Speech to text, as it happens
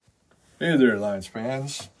Hey there, Lions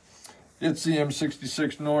fans. It's the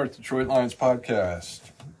M66 North Detroit Lions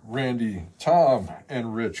podcast. Randy, Tom,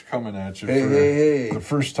 and Rich coming at you for the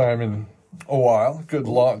first time in a while.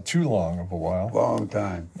 Too long of a while. Long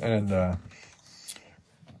time. And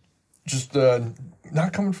just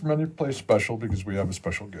not coming from any place special because we have a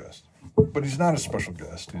special guest. But he's not a special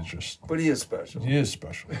guest. But he is special. He is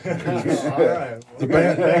special. All right. The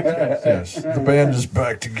band, yes, the band is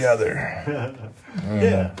back together.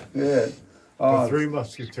 Yeah. Yeah. The Three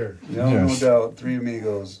Musketeers. No doubt. Three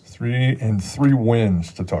amigos. Three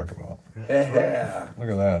wins to talk about. Yeah. Look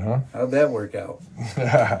at that, huh? How'd that work out?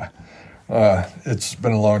 It's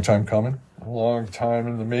been a long time coming. A long time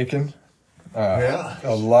in the making. Yeah.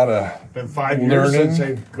 A lot of Been 5 learning. years since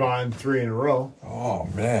they've gone 3 in a row. Oh,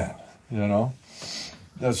 man. You know?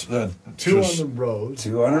 That's that. Two on the road.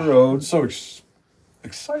 2 on the road. It's so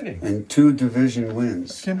exciting. And 2 division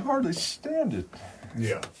wins. I can hardly stand it.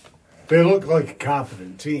 Yeah. They look like a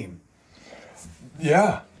confident team,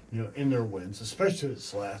 Yeah. in their wins, especially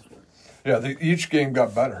this last one. Yeah, each game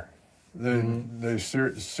got better. They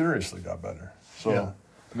seriously got better. So,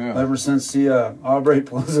 yeah. Ever since the Aubrey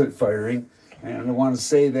Pleasant firing, and I don't want to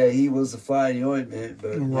say that he was the fly in the ointment,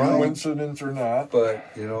 but Coincidence or not.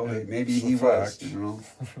 But maybe he was.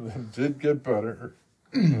 It did get better.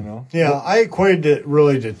 Yeah, I equated it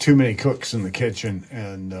really to too many cooks in the kitchen,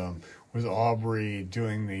 and with Aubrey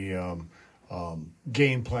doing the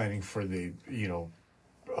game planning for the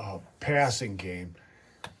passing game.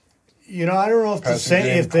 I don't know if the same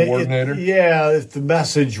if the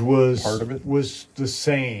message was part of it was the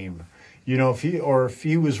same. If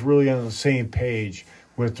he was really on the same page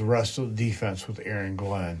with the rest of the defense with Aaron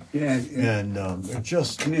Glenn. Yeah, and it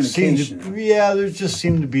just communication. There just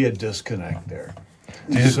seemed to be a disconnect there.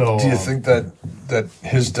 Do you think that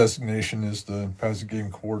his designation is the passing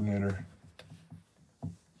game coordinator?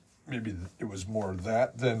 Maybe it was more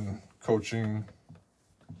that than coaching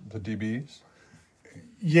the DBs?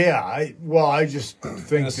 Yeah, I just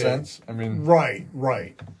think in a sense. I mean, right.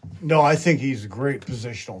 No, I think he's a great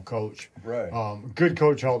positional coach. Right. Good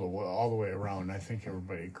coach all the way around. I think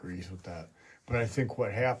everybody agrees with that. But I think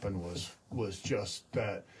what happened was just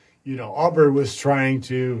that Aubrey was trying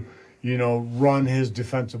to run his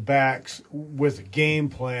defensive backs with a game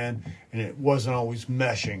plan, and it wasn't always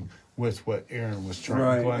meshing with what Aaron was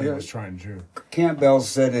trying. Glenn was trying to do. Campbell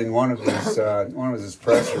said in one of his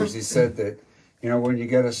pressers, he said that when you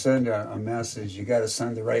got to send a message, you got to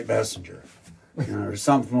send the right messenger, or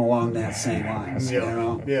something along that same lines.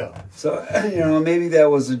 Yeah. So maybe that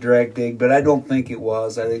was a direct dig, but I don't think it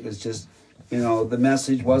was. I think it's just the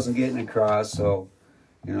message wasn't getting across, so.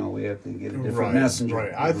 We have to get a different messenger.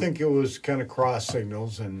 Right. I think it was kind of cross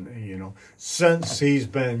signals, and since he's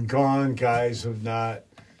been gone, guys have not,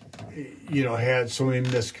 had so many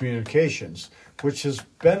miscommunications, which has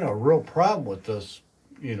been a real problem with this,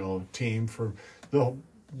 team for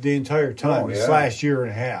the entire time. This last year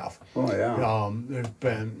and a half. Oh yeah. There's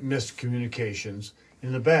been miscommunications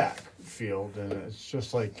in the backfield, and it's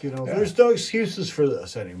just like there's no excuses for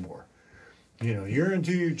this anymore. You're going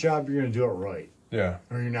to do your job. You're going to do it right. Yeah.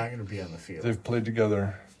 Or you're not going to be on the field. They've played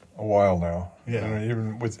together a while now. Yeah.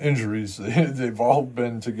 Even with injuries, they've all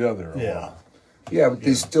been together a while. Yeah, but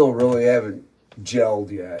they still really haven't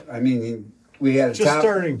gelled yet. I mean, we had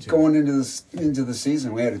going into the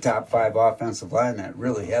season. We had a top 5 offensive line that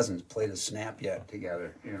really hasn't played a snap yet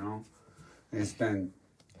together. It's been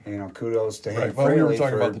kudos to him. Right. Well, we were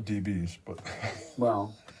talking about the DBs, but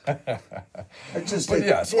well.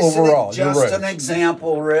 Yes, overall, just you're right. An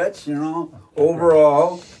example, Rich.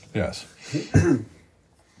 Overall. Yes.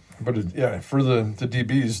 But for the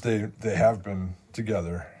DBs, they have been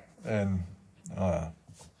together, and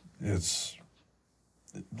it's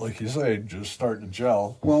like you say, just starting to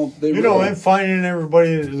gel. Well, and finding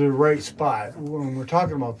everybody the right spot. When we're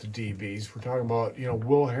talking about the DBs, we're talking about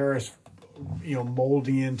Will Harris,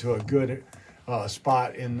 molding into a good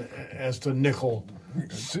spot as the nickel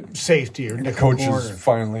safety or nickel coach corner. is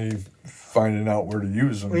finally finding out where to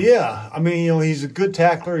use him. Yeah, I mean, he's a good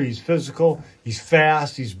tackler. He's physical. He's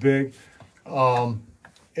fast. He's big, and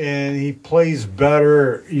he plays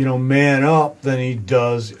better, man up than he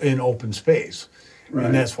does in open space,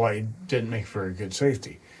 and that's why he didn't make very good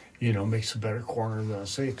safety. Makes a better corner than a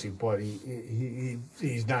safety, but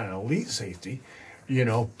he's not an elite safety.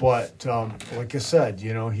 But like I said,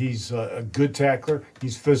 he's a good tackler.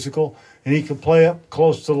 He's physical, and he can play up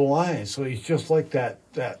close to the line. So he's just like that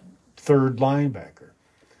third linebacker.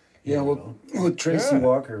 Yeah, with Tracy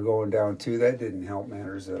Walker going down too, that didn't help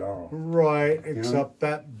matters at all. Right, except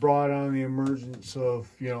that brought on the emergence of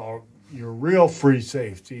your real free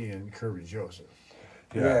safety and Kirby Joseph.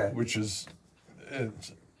 Yeah. Which is,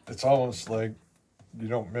 it's almost like you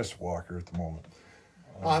don't miss Walker at the moment.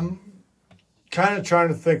 I'm kind of trying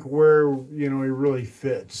to think where, he really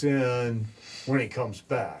fits in when he comes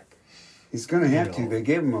back. He's going to have to. They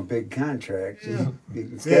gave him a big contract. Yeah.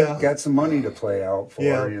 He's got some money to play out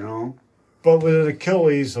for, But with an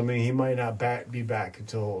Achilles, he might not be back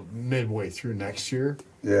until midway through next year.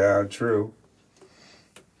 Yeah, true.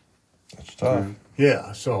 That's tough.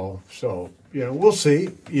 Yeah, so we'll see.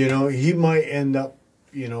 He might end up,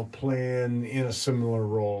 playing in a similar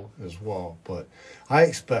role as well. But I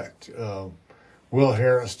expect Will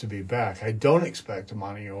Harris to be back. I don't expect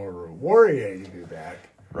Amani Oruwariye to be back.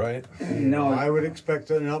 Right. No, I would expect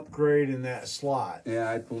an upgrade in that slot. Yeah,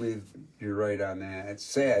 I believe you're right on that. It's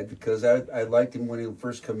sad because I liked him when he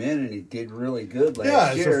first come in, and he did really good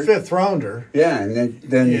last year. Yeah, it's a fifth rounder. Yeah, and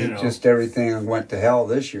then just everything went to hell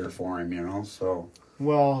this year for him, so.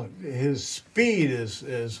 Well, his speed is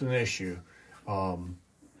an issue, and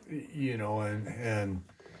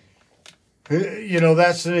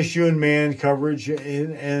that's an issue in man coverage,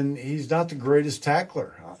 and he's not the greatest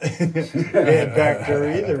tackler back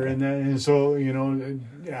there either. And so,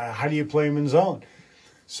 how do you play him in zone?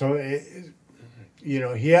 So,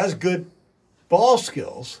 he has good ball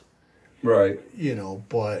skills. Right.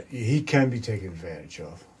 But he can be taken advantage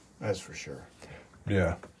of. That's for sure.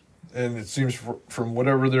 Yeah. And it seems from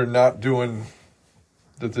whatever they're not doing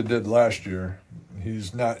that they did last year,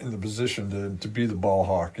 he's not in the position to be the ball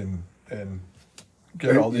hawk and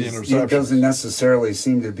get all the interceptions. He doesn't necessarily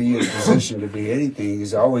seem to be in position to be anything.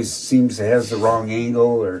 He's always seems to have the wrong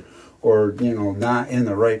angle or not in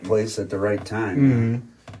the right place at the right time. Mm-hmm.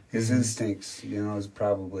 His instincts, is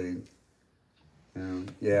probably,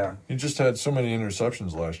 yeah. He just had so many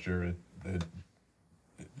interceptions last year. But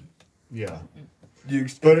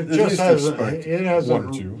it just hasn't. It hasn't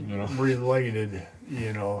one or two, related,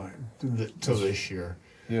 to this year.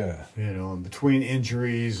 Yeah. In between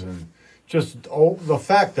injuries and just the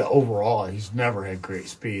fact that overall he's never had great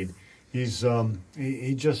speed. He's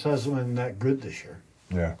he just hasn't been that good this year.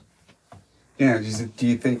 Yeah. Yeah. Do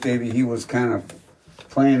you think maybe he was kind of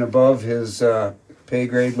playing above his pay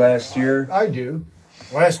grade last year? I do.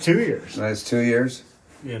 Last 2 years. Last 2 years.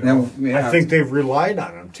 I think they've relied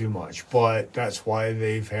on him too much, but that's why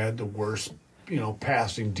they've had the worst,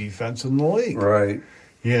 passing defense in the league. Right.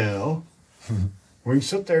 We can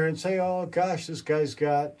sit there and say, oh, gosh, this guy's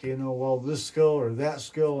got, this skill or that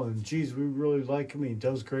skill, and, geez, we really like him. He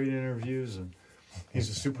does great interviews, and he's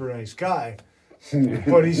a super nice guy.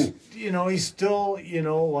 But he's still,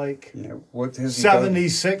 what has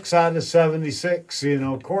 76 out of 76,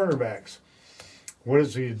 cornerbacks. What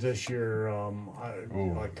is he this year?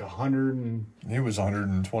 Like 100 and... He was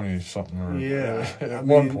 120 something. At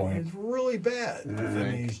one point. It's really bad.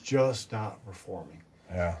 And he's just not performing.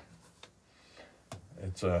 Yeah.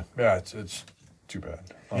 It's too bad.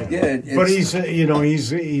 But he's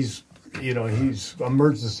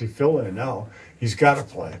emergency fill-in now. He's got to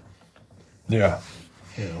play. Yeah.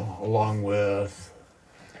 Along with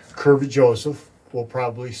Kirby Joseph will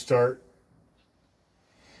probably start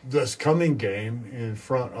this coming game in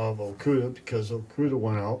front of Okudah because Okudah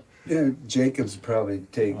went out. Yeah, Jacobs probably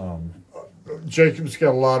take. Jacobs got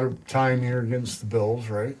a lot of time here against the Bills,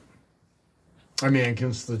 right?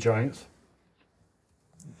 Against the Giants.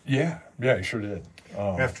 Yeah, he sure did.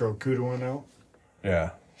 After Okudah went out. Yeah,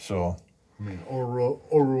 so.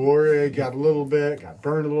 Oruwariye got a little bit, got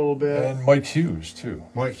burned a little bit. And Mike Hughes, too.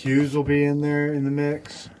 Mike Hughes will be in there in the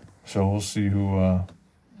mix. So we'll see who.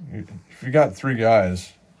 If you got three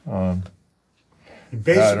guys. You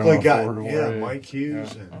basically got Mike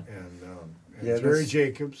Hughes and Jerry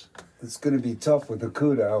Jacobs. It's going to be tough with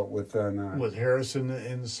Okudah out with Harrison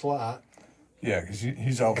in the slot. Yeah, because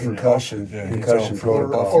he's out concussion. Concussion for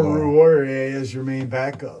Oruwariye is your main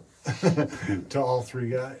backup to all three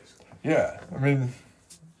guys. Yeah,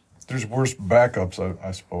 there's worse backups,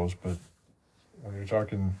 I suppose, but when you're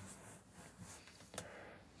talking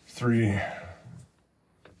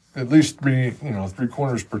at least three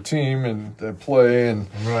corners per team and that play and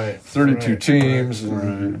 32 teams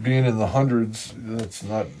and being in the hundreds, that's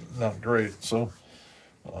not great. So,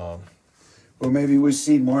 well, maybe we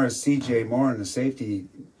see more of CJ Moore in the safety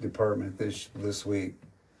department this week.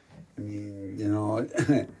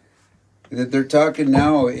 They're talking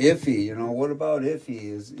now Iffy. What about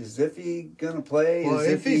Iffy? Is Iffy going to play? Well,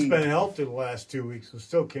 Iffy's been healthy the last 2 weeks and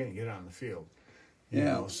still can't get on the field.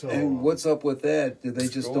 And what's up with that? Do they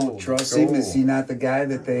just don't trust him? Is he not the guy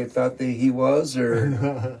that they thought he was? Or,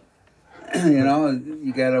 you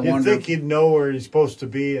got to wonder. You'd think he'd know where he's supposed to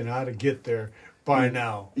be and how to get there by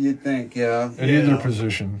now. You'd think, yeah. At either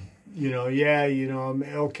position.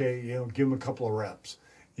 okay, give him a couple of reps.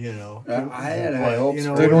 I had high hopes.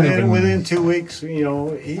 Within 2 weeks,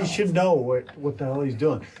 he should know what the hell he's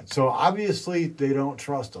doing. So obviously they don't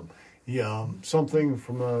trust him. Something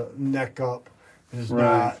from a neck up is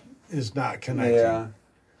not connecting. Yeah.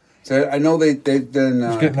 So I know they've been.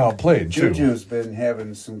 He's getting outplayed too. Juju's been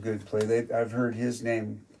having some good play. I've heard his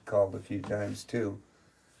name called a few times too.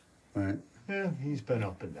 But yeah, he's been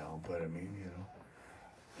up and down. But I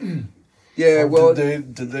mean, Yeah, well,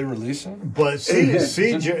 did they release him? But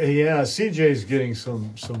CJ's getting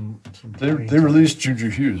some. They released Juju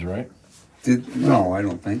Hughes, right? No, I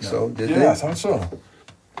don't think so. Did they? I thought so.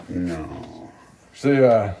 No.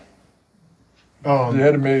 So they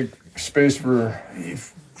had to make space for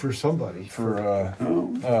somebody for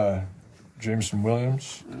Jameson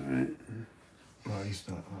Williams. All right. Well, he's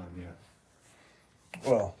not on yet.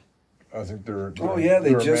 Well, I think they're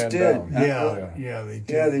they just did. They did. Yeah, they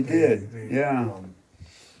did.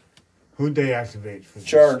 Who'd they activate for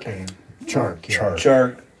Chark. this game?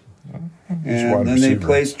 Chark. And then they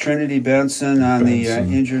placed Trinity Benson on the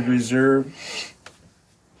injured reserve.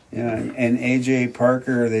 Yeah, and A.J.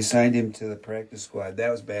 Parker, they signed him to the practice squad. That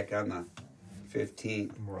was back on the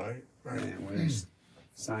 15th. Right. And when they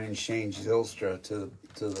signed Shane Zylstra to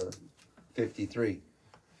the 53.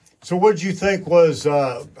 So what did you think was,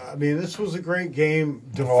 this was a great game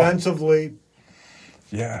defensively.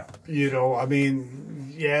 Yeah. They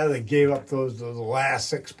gave up the last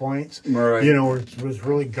 6 points. Right. It was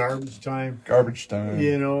really garbage time. Yards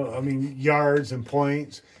and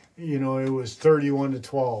points. It was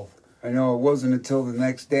 31-12. I know, it wasn't until the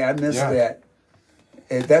next day. I missed that.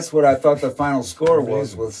 And that's what I thought the final score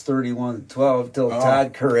was 31-12 until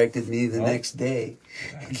Todd corrected me the next day.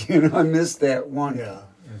 I missed that one. Yeah.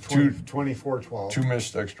 24-12. 2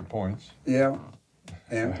 missed extra points. Yeah.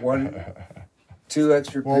 And 2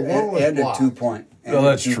 extra and a 2 point. Well,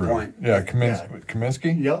 that's true. Yeah,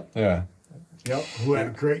 Kaminsky? Yep. Yeah. Yep, who had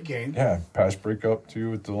a great game. Yeah, pass breakup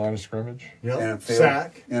too at the line of scrimmage. Yep, and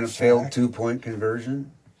sack. And a failed 2-point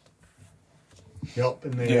conversion. Yep,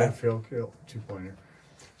 and they had a failed 2-pointer.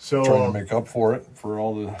 So trying to make up for it, for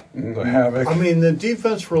all the havoc. The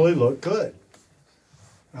defense really looked good.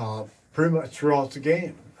 Pretty much throughout the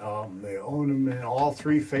game. They owned them in all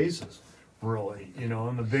 3 phases, really.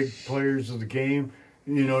 And the big players of the game,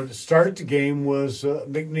 to start the game was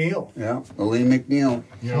McNeil. Yeah, Lee McNeil.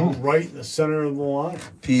 Right in the center of the line.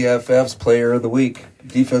 PFF's Player of the Week,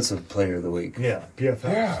 Defensive Player of the Week. Yeah, PFF.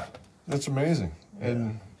 Yeah, that's amazing.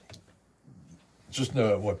 And just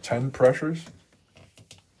 10 pressures?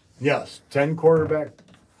 Yes, 10 quarterback.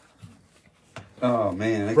 Oh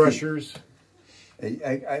man, pressures.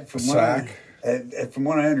 From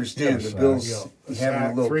what I understand, the Bills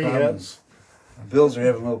having a little problem. The Bills are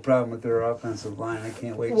having a little problem with their offensive line. I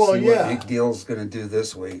can't wait to see what Big Deal's going to do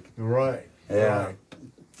this week. Right. Yeah. Right.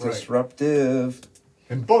 Disruptive.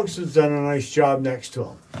 And Bugs has done a nice job next to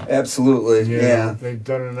him. Absolutely. Yeah. They've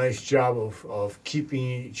done a nice job of keeping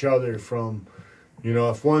each other from,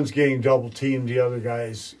 if one's getting double teamed, the other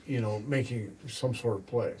guy's, making some sort of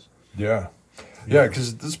plays. Yeah. Yeah,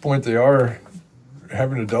 because at this point they are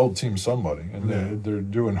having to double team somebody, and they're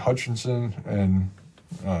doing Hutchinson and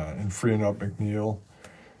freeing up McNeil.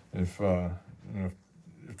 If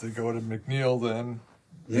they go to McNeil, then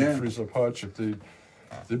it frees up Hutch. If they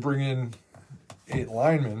bring in 8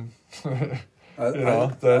 linemen,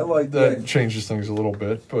 that changes things a little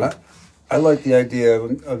bit. But I like the idea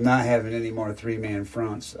of not having any more 3-man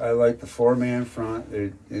fronts. I like the 4-man front.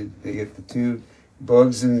 They get the 2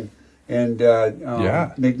 Bugs and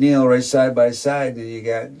McNeil right side by side, and you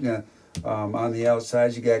got on the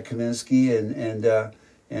outside you got Kaminsky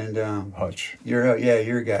and Hutch.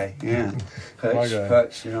 Your guy,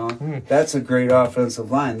 Hutch. That's a great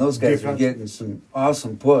offensive line. Those guys are getting some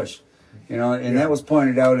awesome push, that was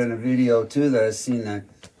pointed out in a video too that I seen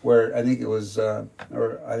where I think it was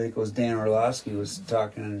Dan Orlovsky was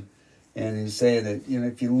talking. And he's saying that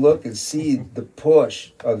if you look and see the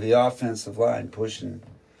push of the offensive line pushing.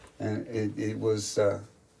 And it was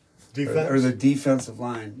defense or the defensive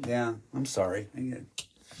line. Yeah, I'm sorry. I'm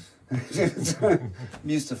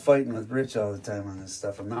used to fighting with Rich all the time on this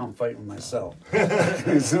stuff, and now I'm fighting myself.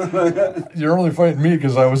 You're only fighting me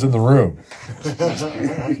because I was in the room.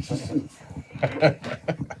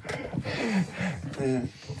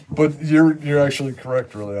 But you're actually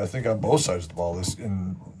correct, really. I think on both sides of the ball, this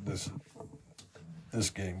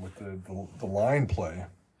game with the line play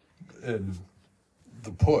and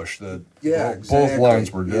the push that both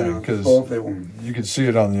lines were getting, because you could see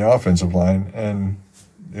it on the offensive line, and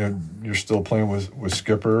you're still playing with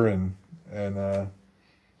Skipper and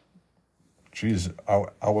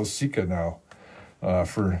Awosika now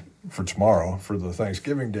for tomorrow for the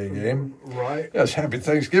Thanksgiving Day game. Right. Yes, happy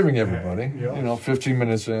Thanksgiving, everybody. Yeah. 15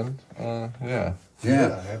 minutes in. Yeah,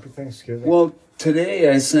 happy Thanksgiving. Well, today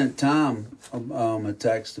I sent Tom a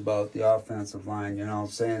text about the offensive line,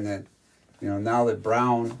 saying that, now that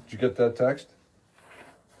Brown... Did you get that text?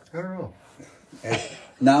 I don't know.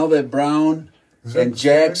 Now that Brown and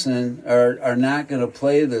Jackson are not going to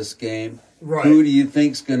play this game, right. Who do you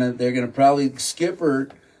think's they're going to probably... Skipper,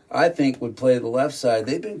 I think, would play the left side.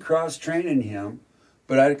 They've been cross-training him,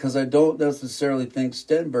 but because I don't necessarily think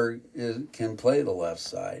Stenberg can play the left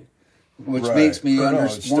side. Which makes me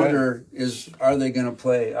wonder, are they going to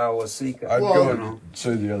play Awosika? I'd go and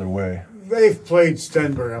say the other way. They've played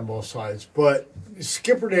Stenberg on both sides, but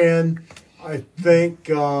Skipper Dan, I think,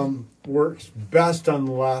 works best on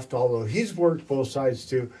the left, although he's worked both sides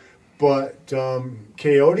too. But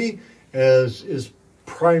Coyote is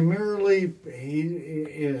primarily, in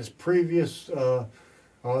his previous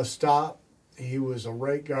stop, he was a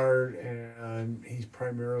right guard, and he's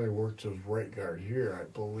primarily worked as right guard here, I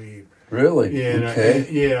believe. Really? And,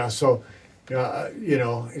 okay. So,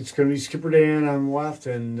 it's going to be Skipper Dan on the left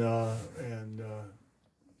and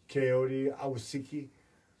Coyote Awosika.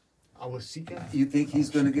 You think he's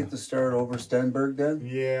going to get the start over Stenberg then?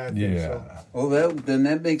 Yeah, I think so. Well,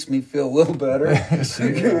 that makes me feel a little better. With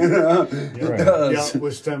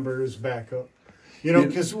Stenberg as backup.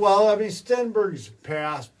 Because, Stenberg's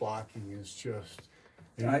pass blocking is just...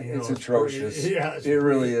 it's atrocious. It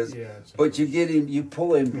really is. Yeah, but you get him, you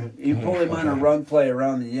pull him on a run play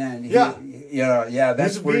around the end.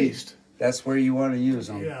 That's he's a beast. That's where you want to use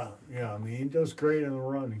him. Yeah. He does great in the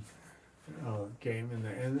running game, and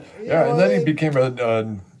then he became a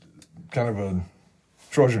kind of a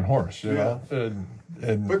Trojan horse, you know.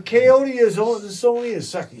 But Coyote this is only his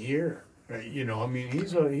second year. Right?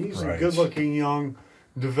 He's a good-looking young,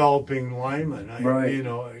 developing lineman.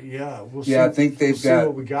 We'll see. I think they've see got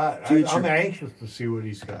what we got. I'm anxious to see what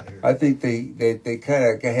he's got here. I think they kind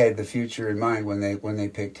of had the future in mind when they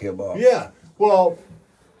picked him up. Yeah, well,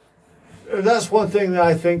 that's one thing that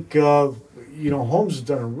I think. Holmes has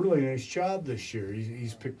done a really nice job this year.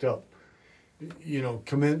 He's picked up, John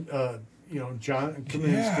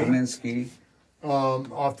Kaminsky,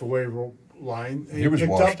 off the waiver line. He was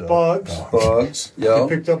picked washed up Bugs. Yeah. He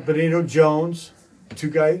picked up Benito Jones. Two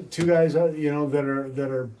guys, that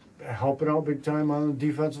are helping out big time on the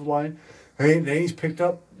defensive line. And then he's picked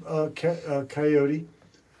up Coyote.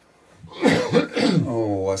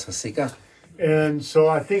 Awosika. And so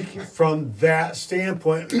I think from that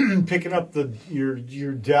standpoint, picking up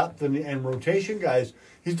your depth and rotation guys,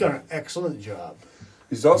 he's done an excellent job.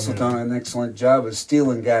 He's also done an excellent job of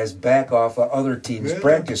stealing guys back off of other teams'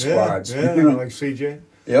 practice squads. Yeah, like CJ.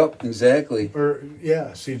 Yep, exactly.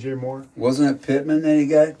 CJ Moore. Wasn't it Pittman that he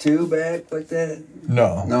got two back like that?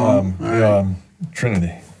 No.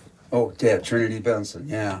 Trinity. Oh, yeah, Trinity Benson.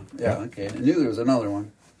 Yeah, okay. I knew there was another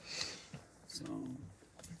one.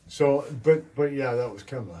 So, but that was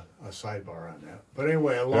kind of a sidebar on that. But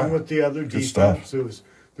anyway, along with the other defense, there was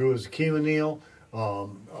Keelan Neal.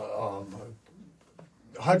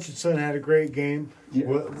 Hutchinson had a great game.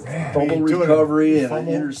 Fumble recovery and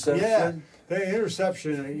interception. Yeah, the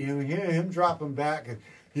interception, him dropping back, and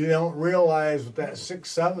you don't realize with that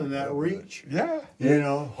 6'7", that reach. Yeah.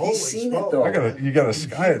 Holy smoke. You got to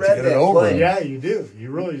sky it to get it over. Yeah, you do.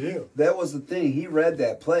 You really do. That was the thing. He read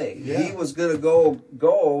that play. Yeah. He was going to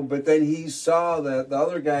go, but then he saw the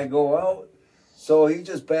other guy go out, so he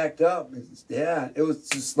just backed up. Yeah, it was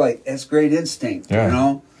just that's great instinct,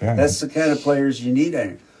 Yeah. That's the kind of players you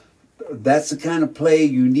need. That's the kind of play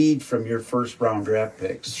you need from your first-round draft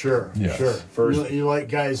picks. Sure, yes. sure. You like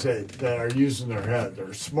guys that are using their head.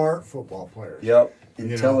 They're smart football players. Yep,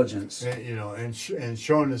 intelligence. And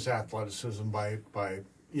showing this athleticism by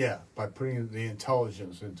putting the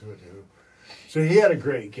intelligence into it too. So he had a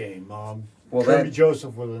great game. Kirby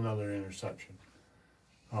Joseph with another interception.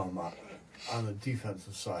 On the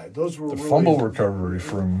defensive side, those were the really fumble recovery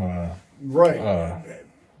from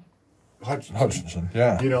Hutchinson,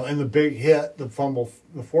 yeah. And the big hit, the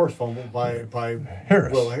forced fumble by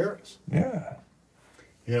Harris. Will Harris. Yeah.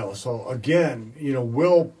 So again,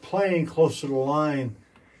 Will playing close to the line,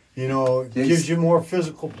 gives you more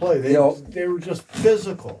physical play. They were just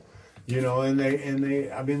physical,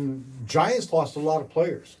 and Giants lost a lot of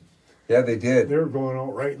players. Yeah, they did. They were going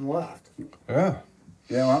out right and left. Yeah.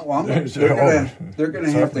 Yeah, well, they're going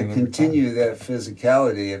to have to continue that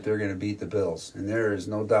physicality if they're going to beat the Bills, and there is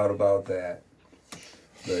no doubt about that.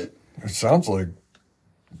 But it sounds like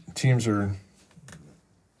teams are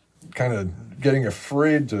kind of getting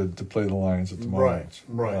afraid to play the Lions at the moment.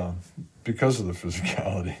 Right. because of the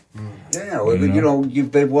physicality. Yeah, well,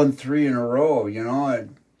 they've won 3 in a row,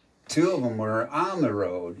 and 2 of them were on the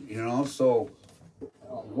road, so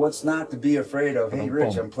what's not to be afraid of? Hey,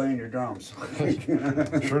 Rich, I'm playing your drums.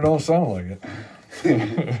 Sure don't sound like it.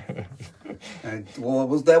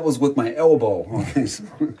 That was with my elbow. Okay, so.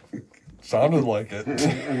 Sounded like it.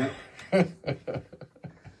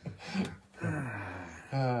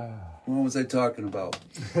 What was I talking about?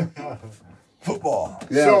 Football.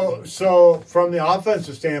 Yeah. So from the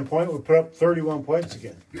offensive standpoint, we put up 31 points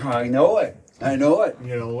again. I know it.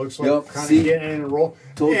 Looks like kind of getting in a roll.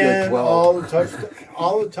 And all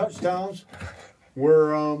the touchdowns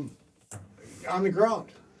were on the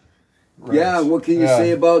ground. Right. Yeah, what can you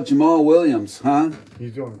say about Jamal Williams, huh?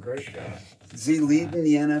 He's doing a great job. Is he leading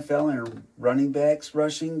the NFL in running backs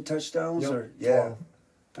rushing touchdowns? Yep.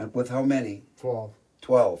 With how many? 12.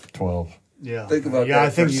 12. Yeah. Think about that. Yeah, I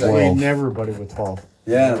think he's leading everybody with 12.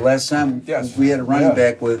 Yeah, last time we had a running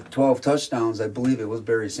back with 12 touchdowns, I believe it was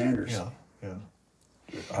Barry Sanders. Yeah.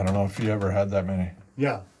 I don't know if he ever had that many.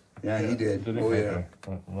 Yeah. Yeah, he did. Did he? Oh, yeah. Okay.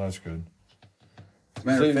 Well, that's good. As a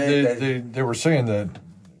matter of fact, they were saying that,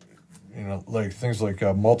 like things like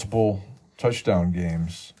multiple touchdown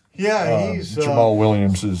games. Yeah, he's Jamal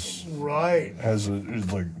Williams is right. Is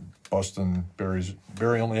like busting Barry's.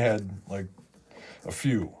 Barry only had like a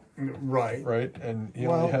few. Right. And he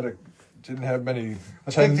only didn't have many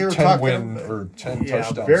 10 win or 10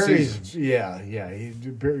 touchdown Barry's,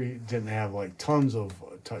 seasons. Barry didn't have like tons of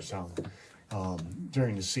touchdowns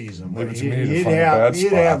during the season. But he'd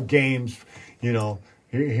have games,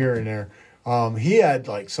 here and there. He had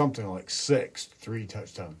like something like 6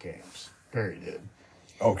 3-touchdown games. Barry did.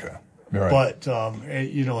 Okay. Right. But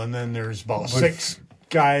and then there's about 6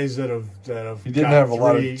 guys that have. He didn't have a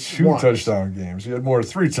lot of 2-touchdown games. He had more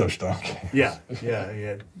 3-touchdown games. Yeah. He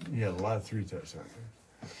had a lot of 3-touchdown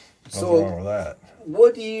games. So, wrong with that?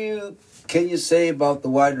 What can you say about the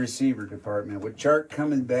wide receiver department with Chark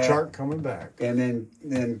coming back? And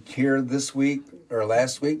then here this week or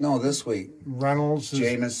last week? No, this week. Reynolds,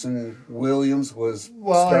 Jameson Williams starts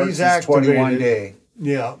his 21 day.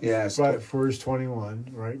 Yeah. Yes. But for his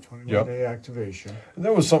 21, right? 21 day activation. And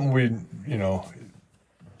that was something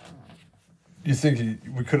you think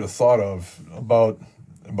we could have thought of about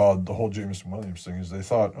the whole Jameson Williams thing is they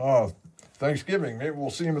thought, Thanksgiving, maybe we'll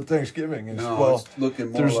see him at Thanksgiving. And it's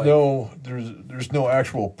looking more there's no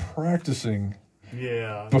actual practicing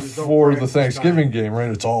before the Thanksgiving game, right?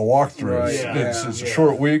 It's all walkthroughs. Right. It's a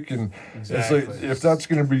short week, and exactly. It's like, if that's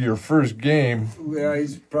going to be your first game,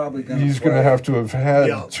 he's probably going to have to have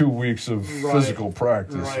had 2 weeks of physical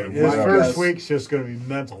practice. Right. His first week's just going to be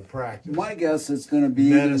mental practice. My guess it's going to be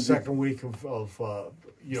then a second week of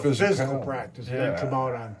physical practice, and then come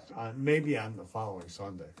out on maybe on the following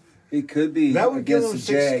Sunday. It could be that would give them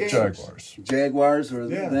Jaguars,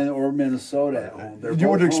 or Minnesota at home. You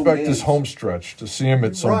would expect this home stretch to see him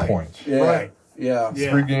at some point. Yeah. Right. Yeah.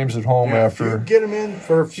 3 games at home after. Get him in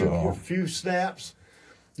for a few snaps,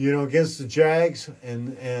 against the Jags,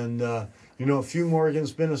 and a few more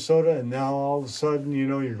against Minnesota, and now all of a sudden,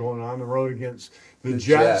 you're going on the road against the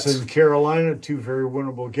Jets and Carolina, 2 very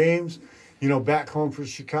winnable games. Back home for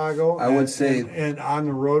Chicago. I would say. And on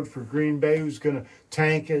the road for Green Bay, who's going to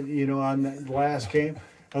tank it, on the last game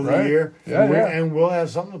of the year. And we'll have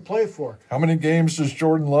something to play for. How many games does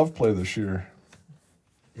Jordan Love play this year?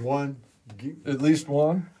 1. At least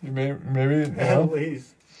 1? Maybe. At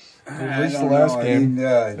least. At least the last game.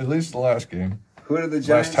 At least the last game. Who did the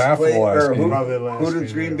Giants half play? Of the last game. Who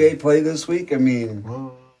did Green Bay play this week? I mean,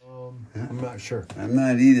 I'm not sure. I'm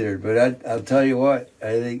not either, but I'll tell you what.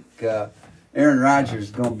 I think Aaron Rodgers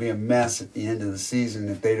is going to be a mess at the end of the season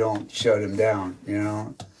if they don't shut him down.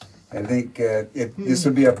 I think this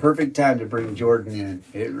would be a perfect time to bring Jordan in.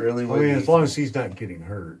 It really would. As long as he's not getting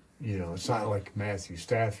hurt. It's not like Matthew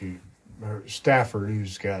Stafford,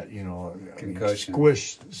 who's got concussion,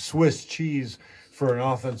 Swiss cheese for an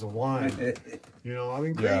offensive line.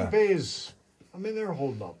 Green Bay is. They're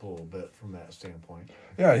holding up a little bit from that standpoint.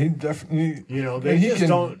 Yeah, he definitely. They just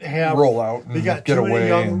don't have roll out. And they got get too many away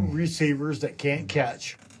young receivers that can't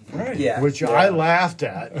catch. Right. Yeah. Which I laughed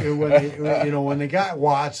at when they got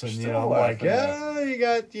Watson. I'm like, you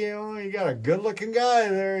got a good looking guy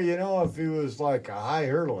there. If he was like a high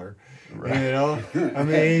hurdler. Right.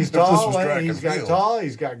 He's tall.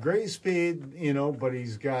 He's got great speed. But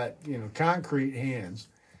he's got concrete hands.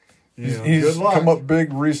 He's come up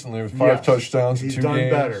big recently with 5 touchdowns in 2 games. He's done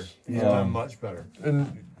better. He's done much better.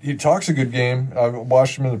 And he talks a good game. I've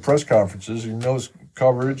watched him in the press conferences. He knows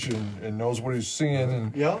coverage and knows what he's seeing.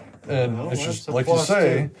 And it's just like you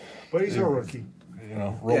say. But he's a rookie.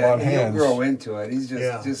 robot hands. He'll grow into it. He's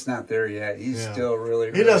just not there yet. He's still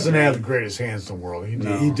really. He doesn't have the greatest hands in the world. He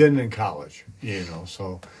didn't in college,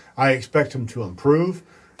 So I expect him to improve.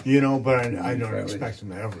 But I don't expect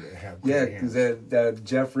him ever to have great hands. Because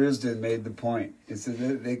Jeff Risdon made the point. He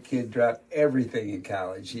said that kid dropped everything in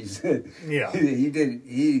college. He said,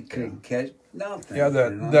 he couldn't catch nothing. Yeah,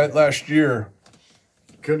 that last year.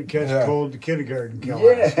 Couldn't catch a cold to kindergarten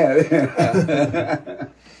class. Yeah.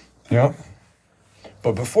 Yep.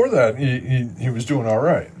 But before that, he was doing all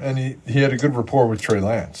right. And he had a good rapport with Trey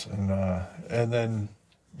Lance. And then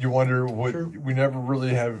you wonder we never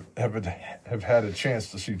really have had a chance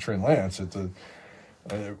to see Trey Lance at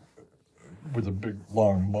with a big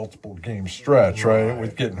long multiple game stretch, right?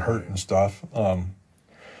 With getting hurt and stuff.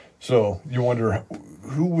 So you wonder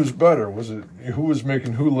who was better? Was it who was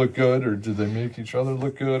making who look good, or did they make each other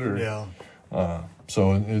look good? Or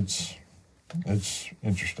so it's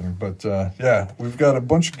interesting, but we've got a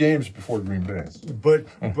bunch of games before Green Bay.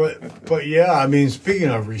 But yeah, I mean, speaking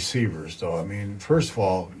of receivers, though, I mean, first of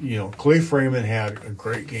all, Khalif Raymond had a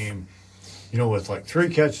great game, with like 3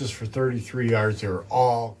 catches for 33 yards. They were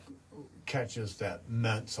all catches that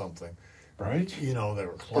meant something, right? They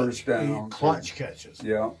were clutch catches.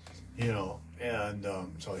 Yeah, and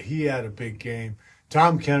so he had a big game.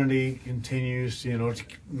 Tom Kennedy continues, to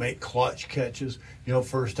make clutch catches,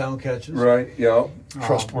 first down catches. Right, yeah.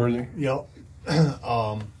 Trustworthy. Yep.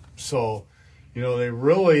 So, they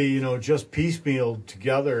really, just piecemealed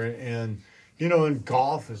together. And and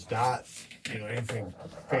golf is not, anything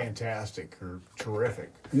fantastic or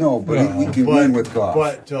terrific. No, but we can win with golf.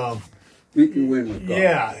 But we can win with golf.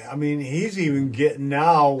 Yeah, I mean, he's even getting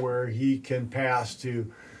now where he can pass to,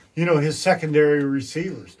 his secondary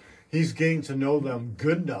receivers. He's getting to know them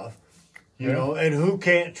good enough, and who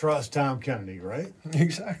can't trust Tom Kennedy, right?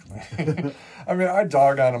 Exactly. I mean, I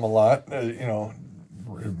dog on him a lot,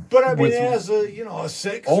 But I mean, as a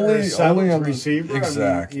 6 or a 7 receiver,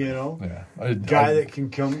 exactly. A guy that can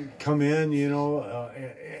come in,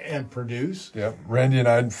 and produce. Yeah, Randy and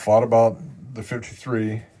I fought about the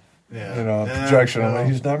 53. Projection. I mean,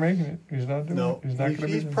 he's not making it. He's not doing it. He's not going to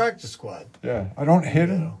be. He's practice squad. Yeah, I don't hate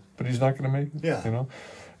him, but he's not going to make it. Yeah,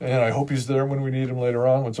 And I hope he's there when we need him later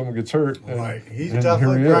on when someone gets hurt. Right, he's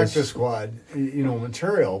definitely practice squad,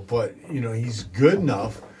 material. But he's good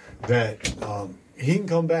enough that he can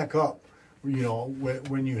come back up.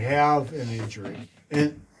 When you have an injury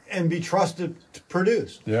and be trusted to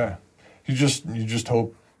produce. Yeah, you just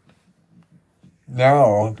hope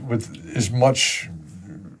now with as much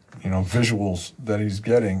visuals that he's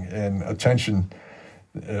getting and attention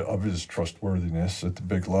of his trustworthiness at the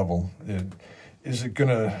big level. Is it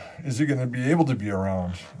gonna be able to be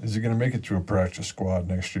around? Is he gonna make it to a practice squad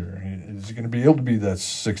next year? Is he gonna be able to be that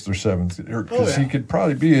 6th or 7th? Because he could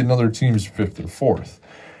probably be another team's 5th or 4th.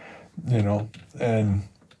 And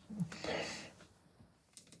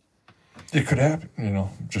it could happen.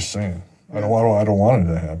 Just saying. I don't want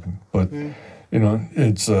it to happen, but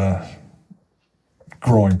it's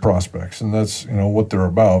growing prospects, and that's what they're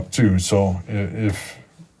about too. So if.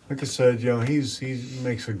 Like I said, he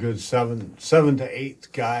makes a good 7 to 8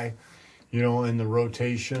 guy, in the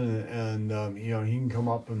rotation, and he can come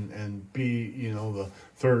up and be the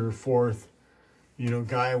 3rd or 4th,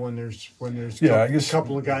 guy when there's a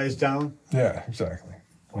couple of guys down. Yeah, exactly.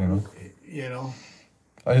 I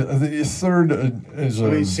think third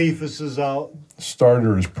is Cephas is out.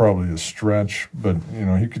 Starter is probably a stretch, but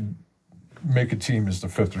he could make a team as the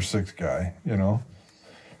 5th or 6th guy.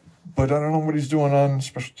 But I don't know what he's doing on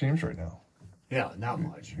special teams right now. Yeah, not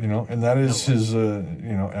much. And that is his,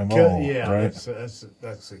 MO, right?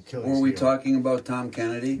 That's Achilles. Were we talking about Tom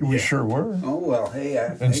Kennedy? We sure were. Oh, well, hey.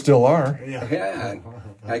 Still are. Yeah.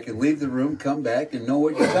 I can leave the room, come back, and know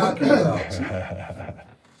what you're talking about.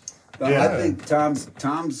 I think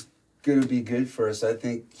Tom's going to be good for us. I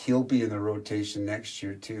think he'll be in the rotation next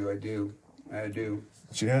year, too. I do.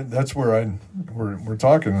 See, that's where we're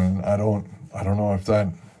talking, and I don't know if that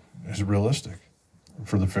is realistic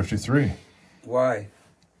for the 53. Why?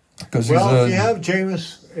 Because if you have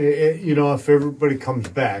Jameis, if everybody comes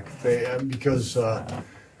back, because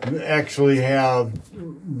actually have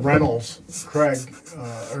Reynolds, Craig,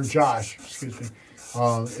 or Josh, excuse me,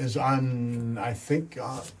 is on, I think,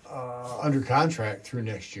 under contract through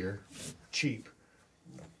next year, cheap.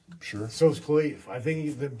 Sure. So is Khalif. I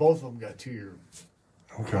think that both of them got 2-year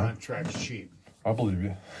contracts cheap. I'll believe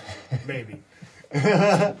you. Maybe.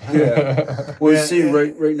 Yeah. Well, see,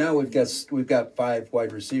 right now we've got 5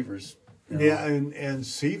 wide receivers. Yeah, and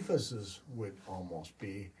Cephas would almost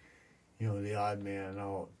be, the odd man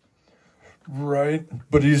out. Right,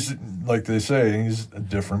 but he's, like they say, he's a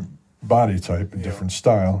different body type, a different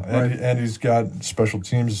style, and he's got special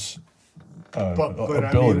teams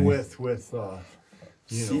ability. I mean, with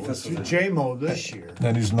J-Mo this year,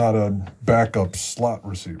 and he's not a backup slot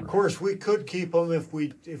receiver. Of course, we could keep him if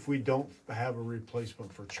we don't have a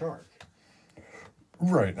replacement for Chark.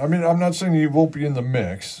 Right. I mean, I'm not saying he won't be in the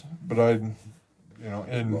mix, but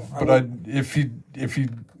if he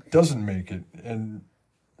doesn't make it, and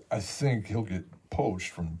I think he'll get poached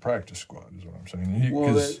from the practice squad, is what I'm saying.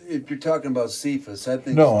 If you're talking about Cephas, I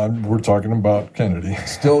think we're talking about Kennedy.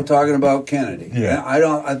 Still talking about Kennedy. Yeah.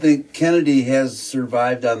 I think Kennedy has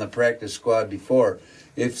survived on the practice squad before.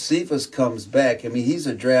 If Cephas comes back, I mean, he's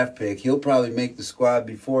a draft pick. He'll probably make the squad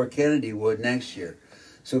before Kennedy would next year.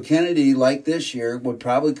 So Kennedy, like this year, would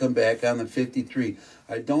probably come back on the 53.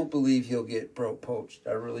 I don't believe he'll get poached.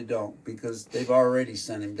 I really don't, because they've already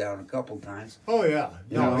sent him down a couple times. Oh yeah,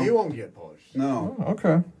 he won't get poached. No. Oh,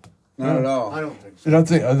 okay. Not at all. I don't think so. And I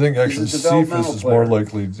think actually Cephas is more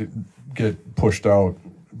likely to get pushed out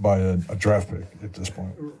by a draft pick at this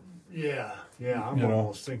point. Yeah, I'm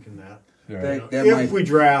almost thinking that. Yeah. If we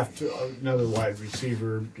draft another wide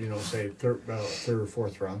receiver, say third or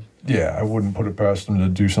fourth round. Yeah, I wouldn't put it past them to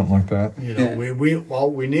do something like that.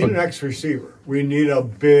 We need an X receiver. We need a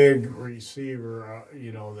big receiver,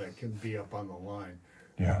 that can be up on the line.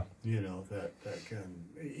 Yeah. That can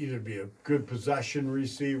either be a good possession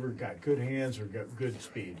receiver, got good hands, or got good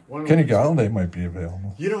speed. Kenny Galladay might be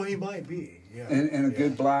available. He might be. Yeah. And a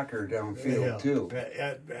good blocker downfield too.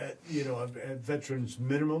 At veterans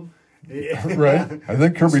minimum. Right. I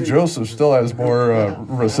think Kirby Joseph still has more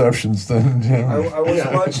receptions than him. I was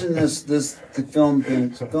watching the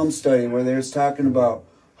film study where they was talking about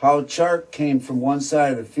how Chark came from one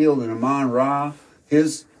side of the field and Amon-Ra,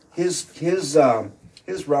 his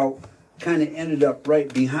route kind of ended up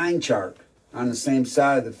right behind Chark on the same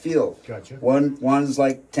side of the field. Gotcha. One's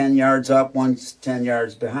like 10 yards up, one's 10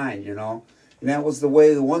 yards behind, And that was the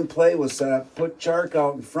way the one play was set up. Put Chark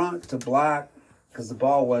out in front to block, because the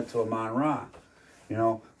ball went to Amon-Ra,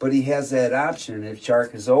 But he has that option. If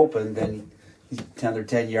Chark is open, then he's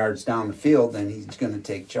 10 yards down the field, then he's going to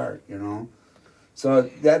take Chark, So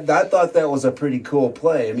I thought that was a pretty cool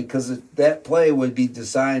play. I mean, because that play would be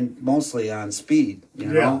designed mostly on speed,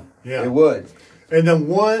 Yeah. It would. And then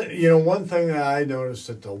one thing that I noticed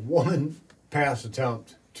that the one pass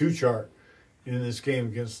attempt to Chark in this game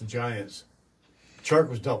against the Giants, Chark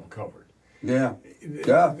was double covered. Yeah,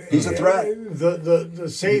 he's a threat. The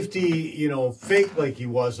safety, faked like he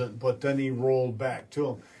wasn't, but then he rolled back to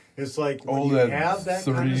him. It's like when you have that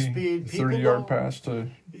kind of speed, 30-yard pass to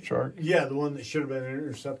Chark. Yeah, the one that should have been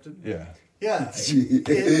intercepted. Yeah. Yeah.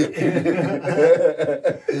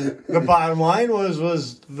 The bottom line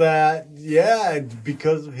was that,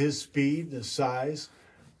 because of his speed, his size,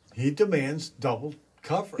 he demands double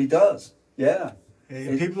coverage. He does, yeah.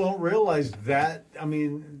 And people don't realize that. I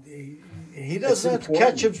mean, he doesn't have to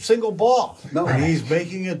catch a single ball. No. And he's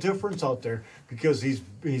making a difference out there because he's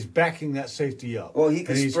backing that safety up. Well, he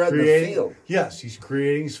can spread the field. Yes, he's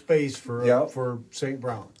creating space for St.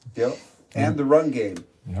 Brown. Yep. And the run game.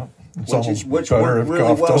 Yep. It's almost better if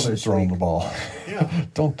really Goff doesn't throw him the ball. Yeah.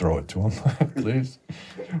 Don't throw it to him, please.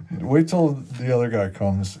 Wait till the other guy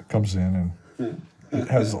comes in and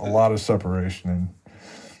has a lot of separation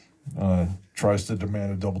and tries to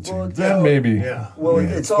demand a double team. Well, then maybe. Yeah. Well,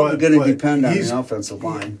 it's all going to depend on the offensive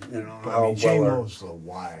line. J-Mo's the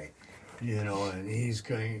why, and he's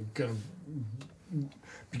going to,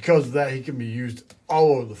 because of that, he can be used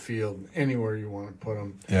all over the field, anywhere you want to put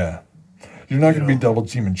him. Yeah. You're not going to be double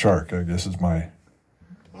teaming Chark, I guess, is my.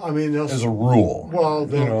 I mean, as a rule. Well,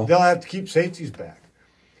 they'll have to keep safeties back,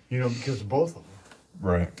 because of both of them.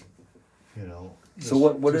 Right. So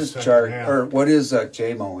what is Chark, or what is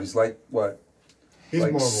J-Mo? He's like what? He's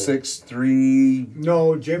like more 6'3".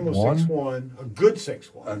 No, J-Mo's 6'1", a good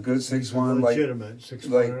 6'1". A good 6'1", like legitimate 6'1",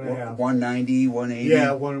 like and a half. 190, 180.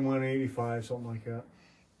 Yeah, 185, something like that.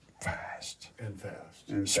 Fast. And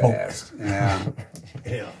fast. Yeah.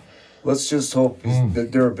 Yeah. Let's just hope the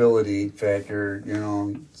durability factor,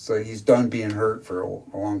 so he's done being hurt for a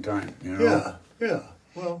long time, Yeah.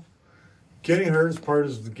 Well, getting hurt is part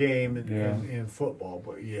of the game in football,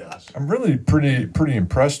 but yes. I'm really pretty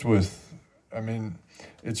impressed with. I mean,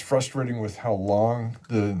 it's frustrating with how long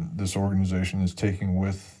this organization is taking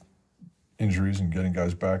with injuries and getting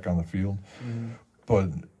guys back on the field. Mm-hmm. But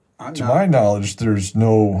to my knowledge, there's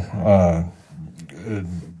no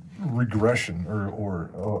regression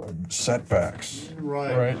or setbacks,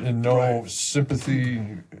 right, and no sympathy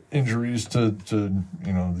injuries to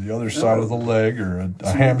the other side of the leg or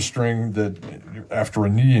a hamstring that after a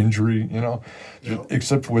knee injury,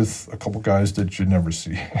 except with a couple guys that you never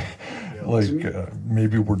see.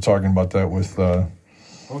 Maybe we're talking about that with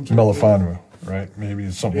Melifonwu, right? Maybe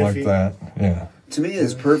it's something like that. Yeah. To me,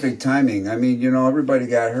 it's perfect timing. I mean, everybody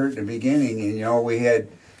got hurt in the beginning, and we had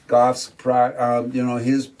Goff's,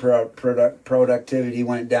 his productivity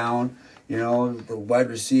went down. The wide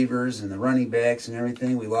receivers and the running backs and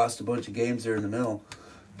everything. We lost a bunch of games there in the middle,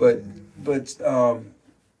 but a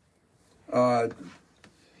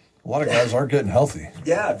lot of guys are getting healthy.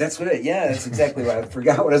 Yeah, that's exactly what I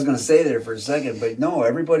forgot what I was going to say there for a second. But no,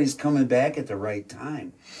 everybody's coming back at the right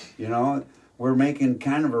time. We're making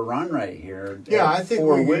kind of a run right here. Yeah, I think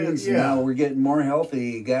 4 wins. Yeah. Now we're getting more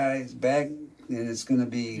healthy guys back, and it's going to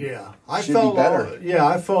be I felt better.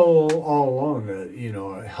 I felt all along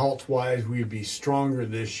that health wise we'd be stronger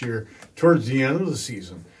this year towards the end of the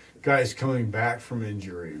season. Guys coming back from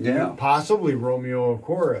injury, possibly Romeo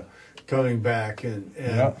Okwara coming back, and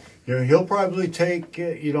he'll probably take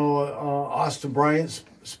Austin Bryant's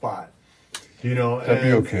spot. That'd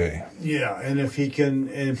be okay. Yeah, and if he can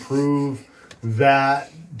improve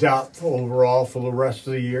that depth overall for the rest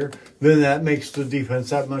of the year, then that makes the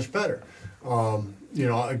defense that much better.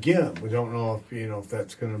 Again, we don't know if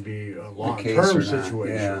that's going to be a long-term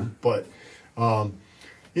situation, but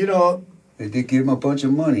they did give him a bunch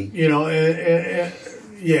of money.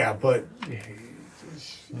 But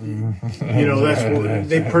that's what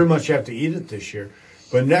they pretty much have to eat it this year.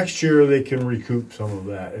 But next year they can recoup some of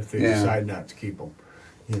that if they decide not to keep him.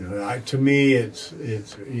 To me, it's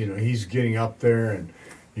he's getting up there, and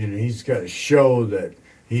he's got to show that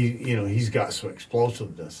he's got some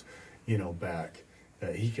explosiveness, back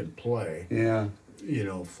that he can play. Yeah.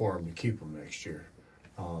 For him to keep him next year.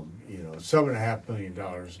 $7.5 million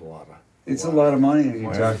is a lot of. It's a lot of money when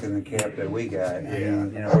you talk in the cap that we got. Yeah. I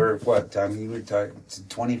mean, we're what, Tommy? You were talking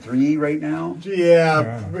 23 right now?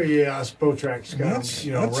 Yeah. Spotrac's got,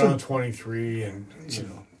 around 23, and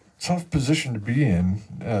tough position to be in,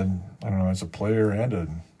 and I don't know, as a player and a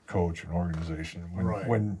coach and organization.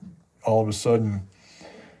 When all of a sudden,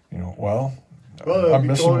 I'm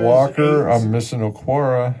missing Walker, I'm missing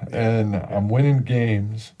Okwara, and I'm winning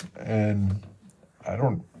games, and I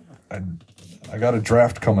got a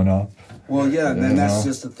draft coming up. Well, yeah, and then that's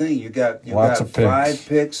just the thing. You got 5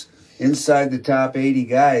 picks inside the top 80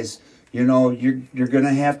 guys. You're going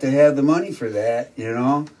to have the money for that.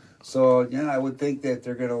 So I would think that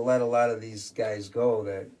they're going to let a lot of these guys go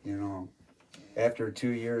that after 2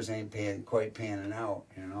 years ain't quite panning out.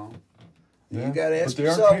 You got to ask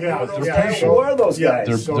yourself, who are those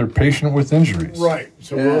guys? They're patient with injuries. Right.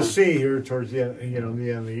 So we'll see here towards the end, the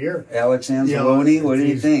end of the year. Alex Anzalone, what do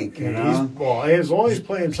you think? As long as he's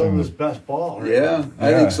playing some of his best ball. Right? Yeah,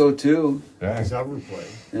 I think so too. Yeah. He's ever played.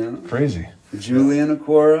 Yeah. Crazy. Julian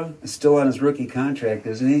Okwara is still on his rookie contract,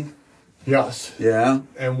 isn't he? Yes. Yeah.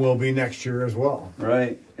 And will be next year as well.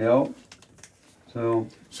 Right. Yep. So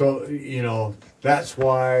that's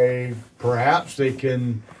why perhaps they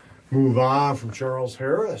can move on from Charles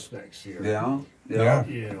Harris next year. Yeah.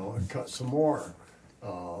 And cut some more.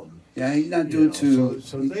 He's not doing too.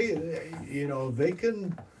 So they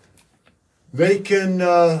can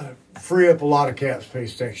free up a lot of cap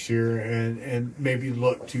space next year and maybe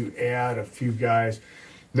look to add a few guys.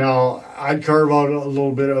 Now I'd carve out a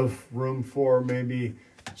little bit of room for maybe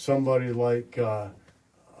somebody like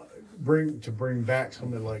bring back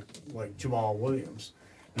somebody like Jamal Williams.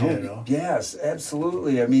 Yes,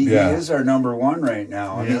 absolutely. I mean, he is our number one right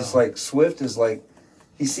now. Yeah. He's like Swift is like,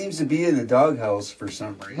 he seems to be in the doghouse for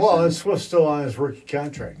some reason. Well, and Swift's still on his rookie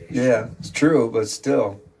contract. Yeah, it's true, but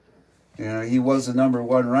still, he was the number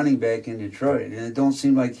one running back in Detroit, and it don't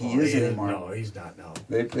seem like he is anymore. No, he's not. No,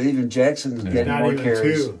 even Jackson's getting more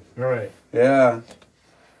carries. Right. Yeah.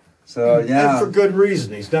 So and for good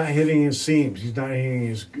reason. He's not hitting his seams. He's not hitting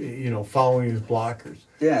his, following his blockers.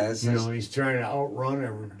 Yeah, he's trying to outrun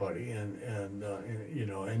everybody and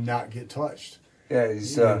not get touched. Yeah,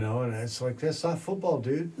 he's and it's like that's not football,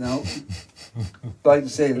 dude. No. Like to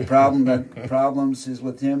say the problems is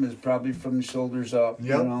with him is probably from the shoulders up.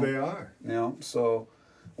 Yep, they are. So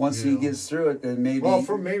once he gets through it, then maybe. Well,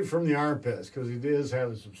 maybe from the armpits because he is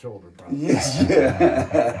having some shoulder problems. Yes.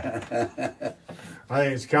 I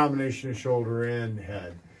think it's a combination of shoulder and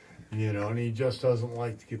head. And he just doesn't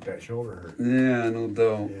like to get that shoulder hurt. Yeah, no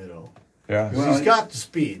doubt. Yeah. Well, he's got the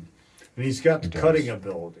speed, and he's got the cutting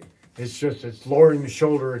ability. It's lowering the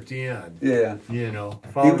shoulder at the end. Yeah.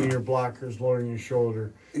 Following your blockers, lowering your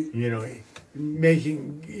shoulder.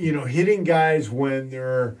 Making, hitting guys when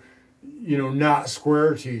they're, not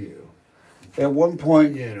square to you. At one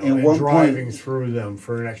point, and driving through them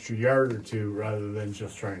for an extra yard or two rather than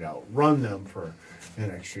just trying to outrun them for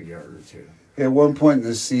an extra yard or two. At one point in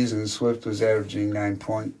the season, Swift was averaging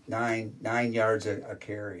 9.9 yards a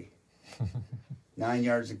carry. 9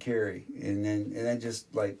 yards a carry, and then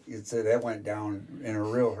just like it said, that went down in a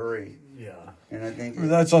real hurry. Yeah, and I think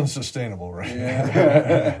that's unsustainable, right?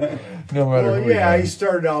 Yeah. No matter. Well, yeah, he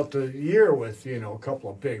started out the year with a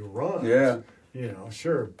couple of big runs. Yeah,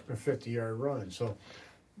 sure, a 50-yard run. So,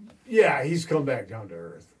 yeah, he's come back down to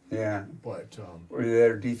earth. Yeah, but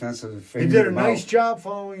their defensive. He did a nice job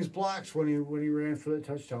following his blocks when he ran for the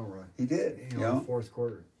touchdown run. He did. In the fourth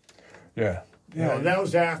quarter. Yeah. Yeah, that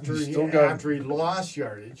was after he lost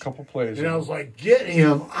yardage. A couple plays. And I was like, get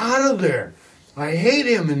him out of there. I hate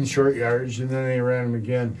him in short yardage. And then they ran him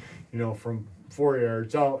again, from 4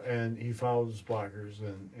 yards out, and he followed his blockers,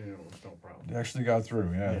 and it was no problem. He actually got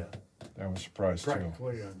through, yeah. That was a surprise, too.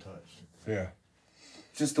 Practically untouched. Yeah.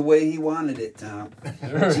 Just the way he wanted it, Tom.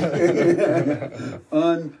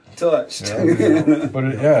 Untouched. Yeah. But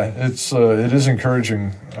it is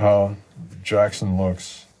encouraging how Jackson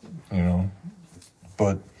looks,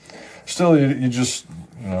 But still, you just,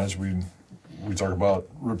 as we talk about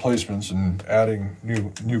replacements and adding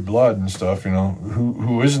new blood and stuff,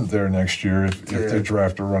 who isn't there next year if they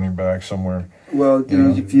draft a running back somewhere. Well,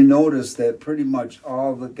 if you notice that pretty much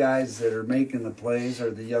all the guys that are making the plays are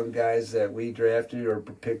the young guys that we drafted or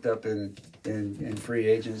picked up in free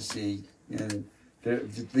agency. And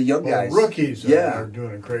the young guys. Rookies are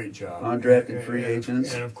doing a great job. Undrafted free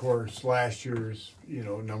agents. And, of course, last year's,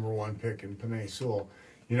 number one pick in Penei Sewell,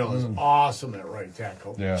 is awesome at right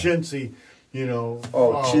tackle. Yeah. Chintzy,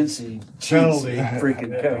 Chintzy. Penalty.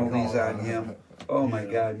 Freaking penalties on him. Oh, my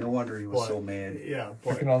God. No wonder he was so mad. Yeah.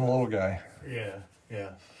 Picking on the little guy. Yeah.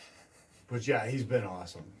 But, yeah, he's been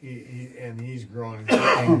awesome. He's growing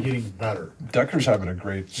and getting better. Decker's having a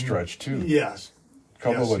great stretch, too. Yes.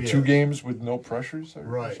 Couple of 2 games with no pressures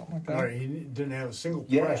or something like that. Right. He didn't have a single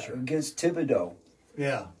pressure. Against Thibodeau.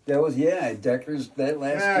 Yeah. That was, Decker's, that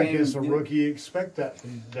last game. I guess a rookie, you expect that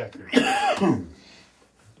from Decker.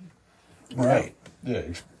 Right. Yeah.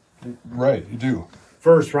 Right, you do.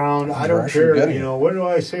 First round, I don't care. What do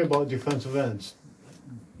I say about defensive ends?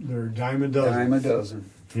 They're a dime a dozen. Dime a dozen.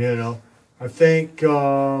 I think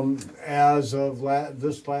as of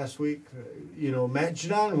this last week, Matt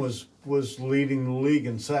Judon was leading the league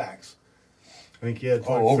in sacks. I think he had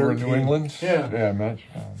over in New England? Yeah. Yeah, Matt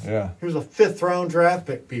Judon, yeah. He was a 5th-round draft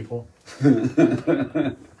pick, people.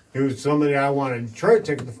 He was somebody I wanted to try to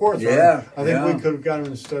take in the 4th round. I think we could have got him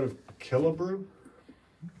instead of Killebrew.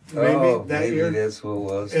 Maybe year. That's what it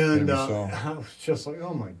was. And I was just like,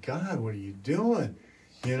 oh, my God, what are you doing?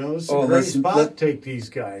 It's a great spot to take these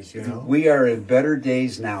guys, We are in better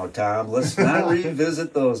days now, Tom. Let's not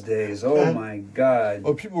revisit those days. Oh, my God.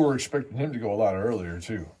 Well, people were expecting him to go a lot earlier,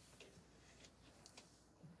 too.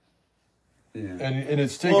 Yeah. And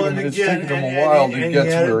it's taken him a while to get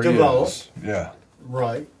to where he is. Yeah.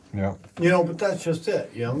 Right. Yeah. But that's just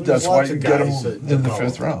it. That's why you get him in the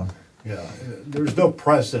 5th round. Yeah. There's no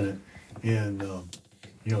precedent in,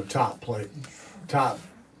 top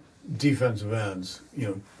defensive ends,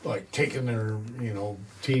 like taking their,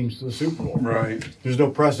 teams to the Super Bowl. Right. There's no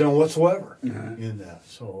precedent whatsoever in that.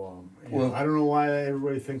 So, I don't know why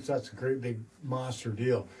everybody thinks that's a great big monster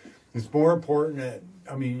deal. It's more important that,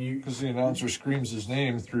 because the announcer screams his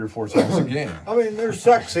name 3 or 4 times a game. They're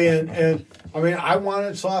sexy, and I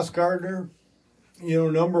wanted Sauce Gardner,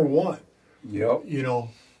 number 1. Yep.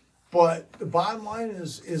 But the bottom line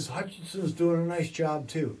is Hutchinson's doing a nice job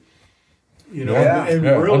too. And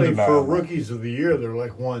really undeniable. for rookies of the year, they're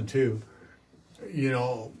like 1, 2.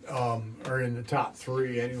 Are in the top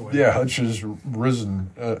 3 anyway. Yeah, Hutch has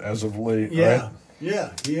risen as of late. Yeah, right?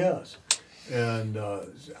 Yeah, he has. And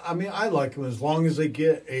I like him as long as they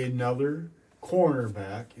get another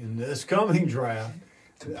cornerback in this coming draft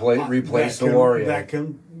to replace the Warrior. That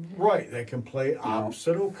can play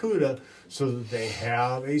opposite Okudah, so that they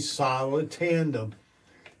have a solid tandem,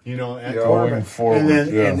 at going forward,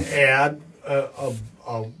 and add a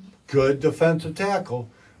good defensive tackle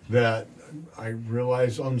that I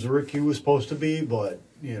realize Unzuriki was supposed to be, but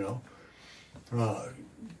get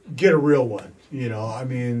a real one.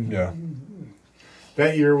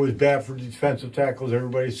 That year was bad for defensive tackles.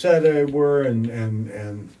 Everybody said they were,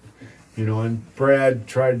 and Brad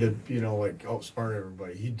tried to outsmart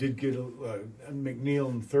everybody. He did get a McNeil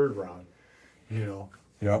in the 3rd round,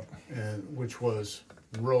 Yep. and which was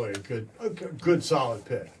really a good solid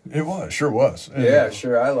pick. It was, sure was. And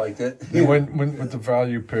sure, I liked it. He went with the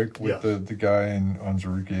value pick with the guy in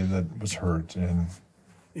Unzuriki that was hurt, and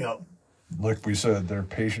Yep. like we said, they're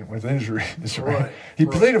patient with injuries. Right. He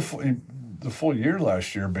played the full year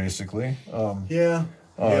last year, basically.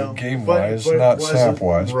 Game wise, not snap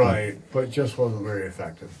wise. Right, but just wasn't very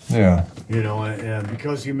effective. Yeah. And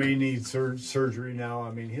because he may need surgery now,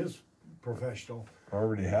 I mean, his professional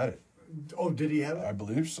already had it. Oh, did he have it? I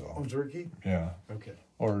believe so. Oh, Zerke? Yeah. Okay.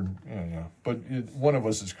 Or, yeah. But one of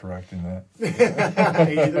us is correct in that.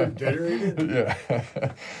 Either did or he didn't. Yeah.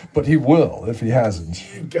 But he will if he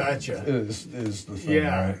hasn't. Gotcha. Is the thing,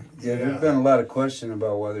 right? Yeah, there's been a lot of question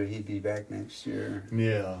about whether he'd be back next year.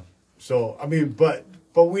 Yeah. So, I mean, but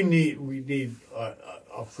we need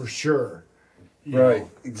a for sure,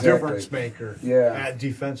 exactly. difference maker at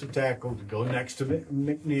defensive tackle to go next to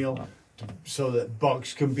McNeil, so that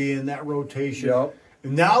Bucks can be in that rotation. Yep.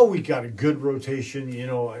 And now we got a good rotation.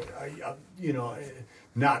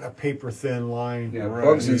 Not a paper thin line. Yeah, right.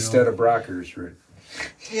 Bugs instead of Brockers, right?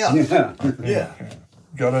 Yeah.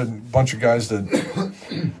 Got a bunch of guys that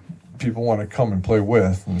people want to come and play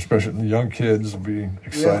with, and especially the young kids will be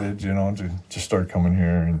excited, to start coming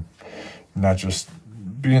here and not just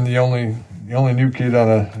being the only new kid on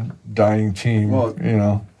a dying team. Well,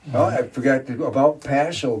 I forgot about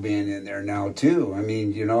Paschal being in there now too. I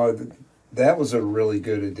mean, that was a really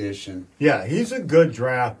good addition. Yeah, he's a good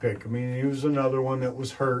draft pick. I mean, he was another one that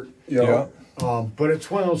was hurt. Yeah. But it's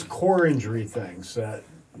one of those core injury things that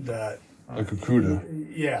like Okudah.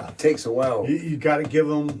 Yeah. It takes a while. You got to give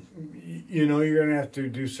him, you're going to have to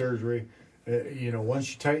do surgery.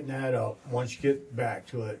 Once you tighten that up, once you get back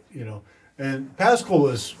to it, And Paschal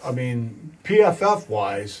was,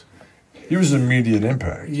 PFF-wise, he was an immediate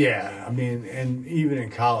impact. Yeah, and even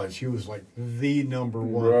in college, he was like the number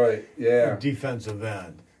one defensive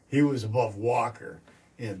end. He was above Walker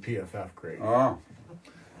in PFF grade. Oh,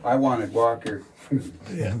 I wanted Walker.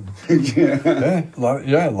 Yeah. A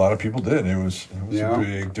lot of people did. It was a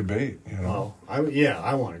big debate. Well,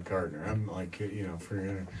 I wanted Gardner. I'm like, if you're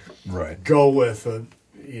gonna go with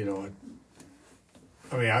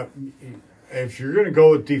if you're going to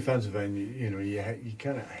go with defensive end, you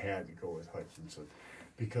kind of had to go with Hutchinson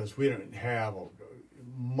because we didn't have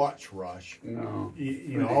much rush. No.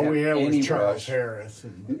 All we had was Charles Harris.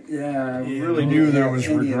 And, we really knew there was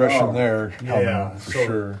regression there coming for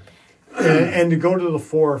sure. And to go to the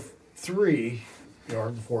 4-3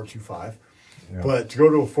 or the 4-2-5, but to go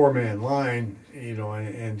to a 4-man line,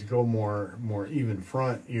 and to go more even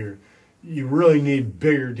front, you really need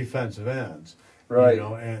bigger defensive ends. Right.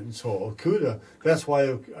 And so Okudah, that's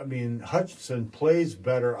why, Hutchinson plays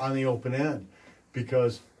better on the open end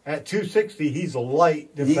because at 260, he's a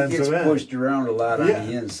light defensive end. He gets pushed around a lot on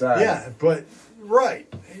the inside. Yeah, but,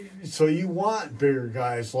 so you want bigger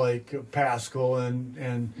guys like Paschal and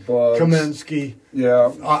Kaminsky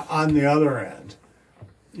on the other end.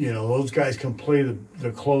 Those guys can play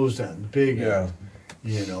the closed end, big end.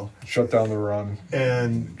 Shut down the run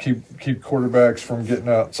and keep quarterbacks from getting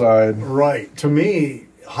outside. Right. To me,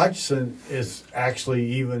 Hutchinson is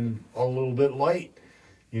actually even a little bit light,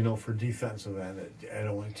 for defensive end at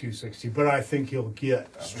only 260. But I think he'll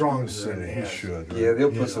get stronger. He should. Right? Yeah,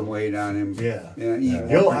 they'll put some weight on him.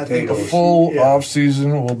 I think the full off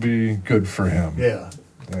season will be good for him. Yeah.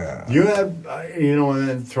 You have, and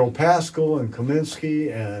then throw Paschal and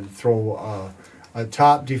Kaminsky and throw a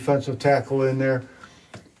top defensive tackle in there.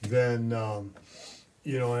 Then,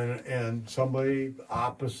 and somebody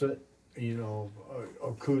opposite,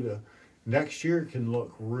 Okudah, next year can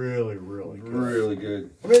look really, really good. Really good.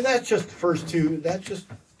 That's just the first two. That's just,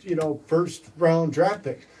 first round draft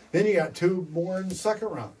picks. Then you got two more in the second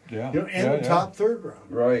round. Yeah. And the top third round.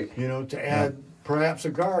 Right. To add perhaps a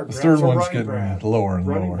guard. The third one's getting lower and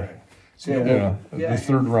lower. Back. The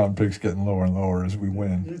third round pick's getting lower and lower as we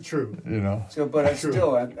win. True. So, but I'm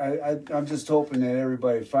just hoping that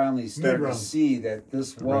everybody finally starts to see that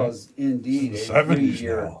this was indeed a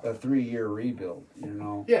 3-year rebuild.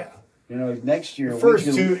 Yeah. Next year. First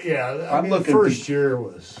first year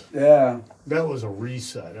was. Yeah. That was a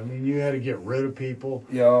reset. You had to get rid of people.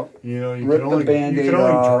 Yeah. You could only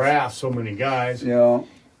draft so many guys. Yeah.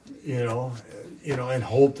 And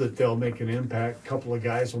hope that they'll make an impact. A couple of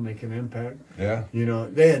guys will make an impact. Yeah.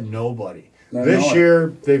 They had nobody. This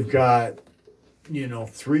year, they've got,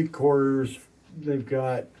 3/4. They've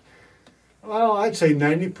got, I'd say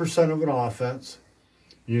 90% of an offense,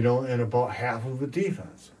 and about half of a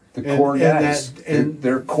defense. The core guys.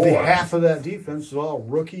 They're core. Half of that defense is all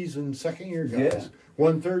rookies and second-year guys. Yeah.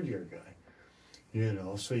 1 third-year guy.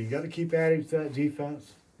 So you got to keep adding to that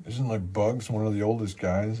defense. Isn't like Bugs one of the oldest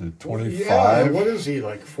guys at 25? Yeah, what is he,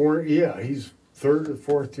 like 4? Yeah, he's third or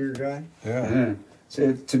fourth year guy. Yeah.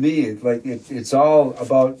 So to me, it's all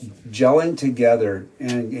about gelling together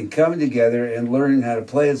and coming together and learning how to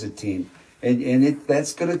play as a team. And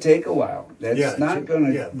that's going to take a while. That's not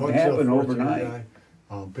going to happen overnight.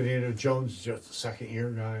 Benito Jones is just a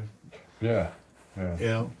second-year guy. Yeah.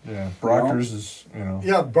 Brockers is,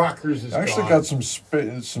 Yeah, Brockers is actually gone.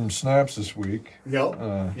 got some snaps this week.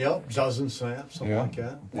 Yep, dozen snaps, something like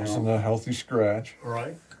that. Wasn't a healthy scratch.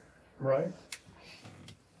 Right.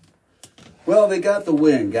 Well, they got the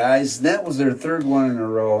win, guys. That was their third one in a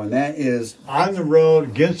row, and that is on the road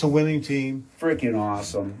against a winning team. Freaking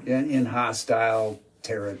awesome in hostile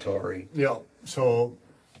territory. Yep. So,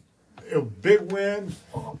 a big win.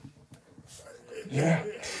 Yeah.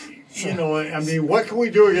 I mean, what can we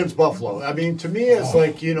do against Buffalo? I mean, to me, it's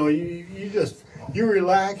like, you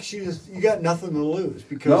relax, you got nothing to lose.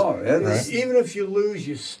 Because even if you lose,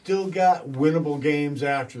 you still got winnable games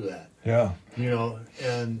after that. Yeah.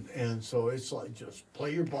 And so it's like, just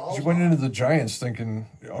play your ball. You went into the Giants thinking,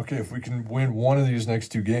 okay, if we can win one of these next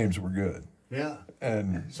two games, we're good. Yeah.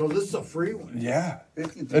 And so this is a free one. Yeah.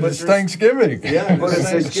 And it's Thanksgiving. Yeah, but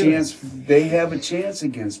it's a chance. They have a chance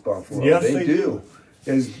against Buffalo. Yes, they do.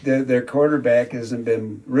 Their quarterback hasn't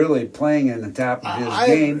been really playing in the top of his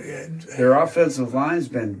game. Their offensive line's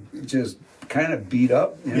been just kind of beat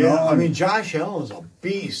up. You know? I mean, Josh Allen's a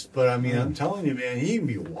beast, but I mean, I'm telling you, man, he can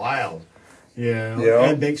be wild.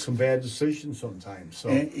 And make some bad decisions sometimes. So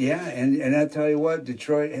and I tell you what,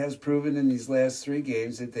 Detroit has proven in these last 3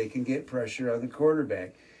 games that they can get pressure on the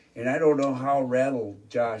quarterback. And I don't know how rattled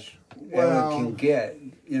Josh Allen can get.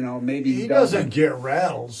 Maybe he doesn't get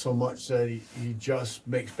rattled so much that he just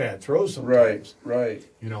makes bad throws sometimes. Right.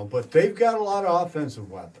 But they've got a lot of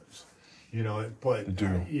offensive weapons. But they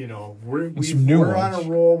do. We're on a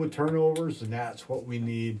roll with turnovers, and that's what we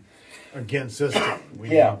need against this team. We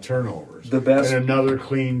need turnovers. The best, and another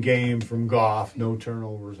clean game from Goff, no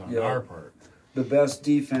turnovers on our part. The best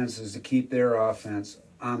defense is to keep their offense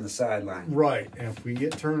on the sideline. Right. And if we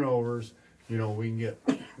get turnovers, we can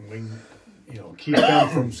keep them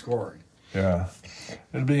from scoring. Yeah.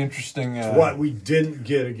 It'll be interesting. It's what we didn't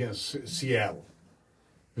get against Seattle.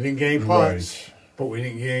 We didn't get any punts, but we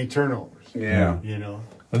didn't get any turnovers. Yeah.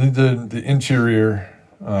 I think the interior,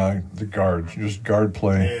 the guards, just guard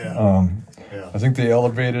play. Yeah. I think they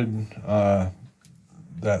elevated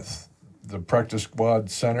the practice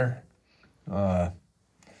squad center.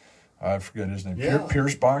 I forget his name. Yeah.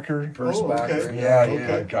 Pierce Bacher. Okay.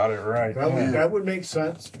 Yeah, got it right. That would make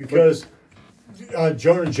sense because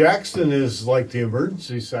Jonah Jackson is like the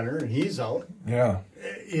emergency center, and he's out. Yeah.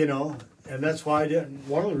 And that's why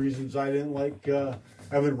one of the reasons I didn't like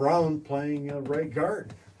Evan Brown playing right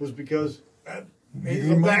guard was because he's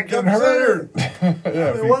a backup center.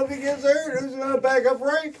 What if he gets hurt? Who's going to back up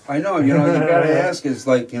right? I know. You got to ask. It's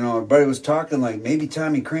like everybody was talking like maybe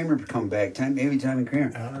Tommy Kramer would come back. Maybe Tommy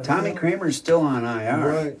Kramer. Tommy Kramer's still on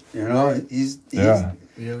IR. Right. He's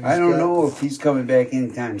I don't know if he's coming back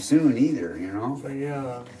anytime soon either. But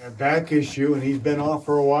a back issue, and he's been off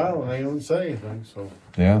for a while, and they don't say anything. So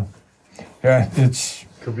it's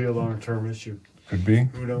could be a long-term issue. Could be.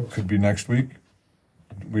 Who knows? Could be next week.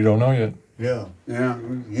 We don't know yet. Yeah.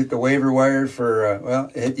 Hit the waiver wire for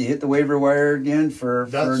you hit the waiver wire again for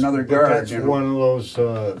another guard. That's one of those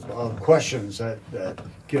questions that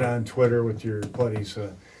get on Twitter with your buddies,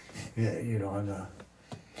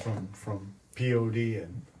 from POD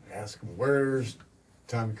and ask them, where's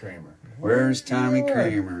Tommy Kramer? Where's Tommy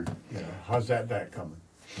Kramer? How's that back coming?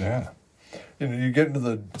 Yeah. You get into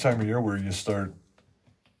the time of year where you start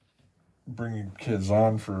bringing kids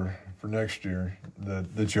on for next year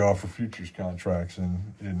that you offer futures contracts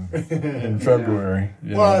in February.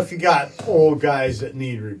 If you got old guys that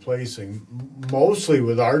need replacing, mostly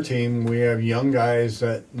with our team, we have young guys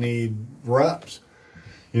that need reps.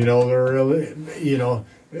 They're really,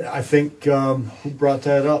 I think who brought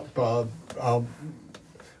that up?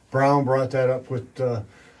 Brown brought that up with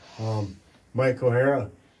Mike O'Hara.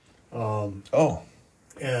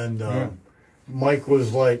 Mike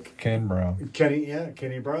was like Kenny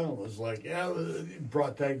Brown was like,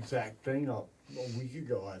 brought that exact thing up a week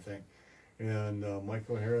ago, I think. And Mike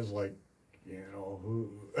O'Hara's like, who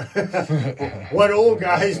what old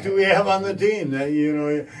guys do we have on the team that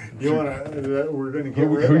that we're going to get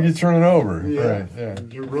rid of? Who are you turning over? Yeah. Right, yeah.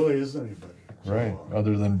 There really isn't anybody. Right,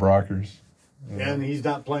 other than Brockers. And he's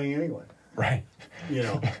not playing anyway. Right.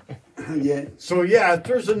 Yeah. So, if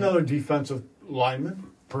there's another defensive lineman,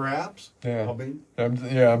 perhaps. Yeah. I mean, I'm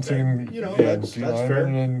thinking, that's fair.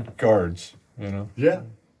 And guards, Yeah.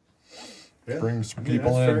 Bring some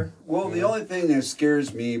people in. Fair. Well, the only thing that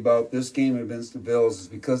scares me about this game against the Bills is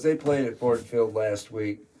because they played at Ford Field last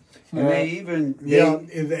week. And they even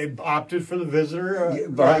they opted for the visitor.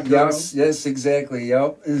 Yes, exactly.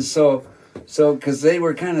 Yep. And so because they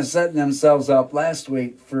were kind of setting themselves up last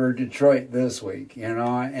week for Detroit this week,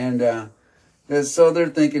 and so they're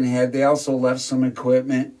thinking ahead. They also left some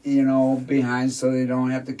equipment, behind so they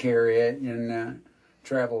don't have to carry it and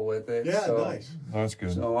travel with it. Yeah, nice. That's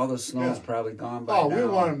good. So all the snow's probably gone by now. We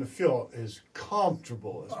want them to feel as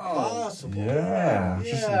comfortable as possible. Yeah.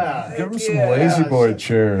 Give them some lazy boy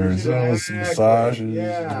chairs, some massages.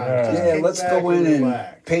 Yeah, let's go in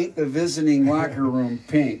and paint the visiting locker room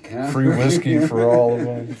pink. Huh? Free whiskey for all of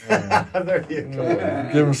them. There you go.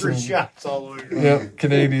 Give them free some shots all over. Yep,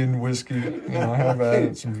 Canadian whiskey. Have at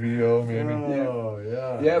it, some VO maybe. Oh,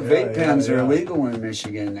 yeah. Yeah, vape pens are legal in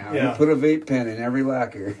Michigan now. You put a vape pen in every locker.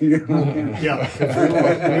 Yeah,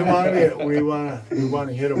 we want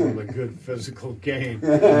to hit them with a good physical game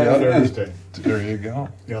Thursday. There you go.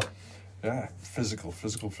 Yep. Yeah, physical.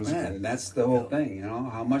 And that's the whole thing,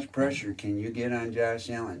 How much pressure can you get on Josh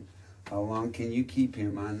Allen? How long can you keep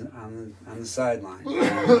him on the sideline?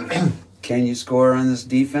 Can you score on this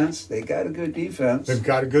defense? They got a good defense. They've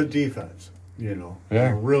got a good defense, Yeah.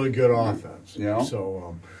 A really good offense. Yeah.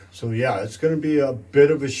 So it's going to be a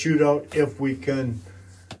bit of a shootout if we can.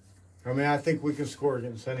 I think we can score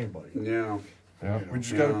against anybody. Yeah. Yeah. We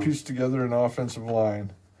just got to piece together an offensive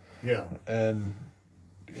line. Yeah. And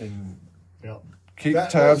yeah. keep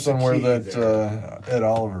tabs on where that Ed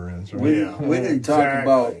Oliver is. Right? We didn't talk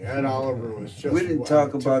about Ed Oliver was just. We didn't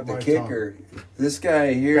talk about the kicker. This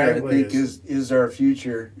guy here, Bagley, I think, is our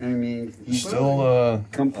future. He's still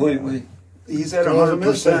completely. He's at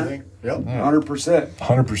 100%. Yep. 100%.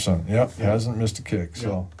 100%. Yep. Hasn't missed a kick.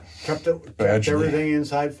 So kept everything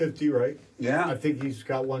inside 50, right? Yeah. I think he's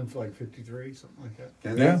got one for like 53, something like that.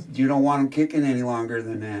 And you don't want him kicking any longer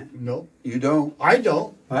than that. Nope. You don't. I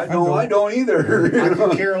don't. I don't either. I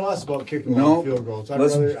could care less about kicking long field goals. I'd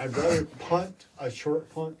rather punt a short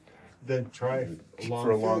punt than try a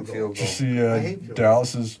long field goal. Did you see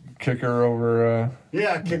Dallas's kicker over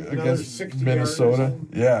against 60 Minnesota?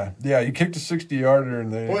 Yeah, he kicked a 60-yarder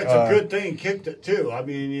and they. Boy, it's a good thing he kicked it too.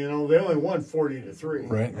 They only won 40-3.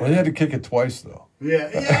 Right. Well, he had to kick it twice though. Yeah.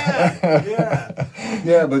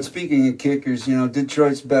 Yeah, but speaking of kickers,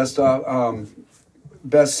 Detroit's best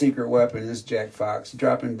secret weapon is Jack Fox,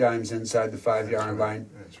 dropping dimes inside the 5-yard line,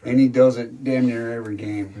 and he does it damn near every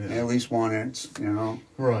game, at least once.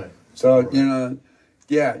 Right. So, and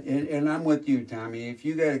I'm with you, Tommy. If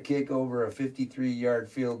you got to kick over a 53-yard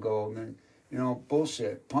field goal, then,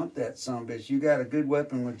 bullshit. Punt that sumbitch. You got a good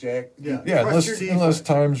weapon with Jack. Yeah, unless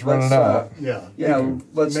time's running out.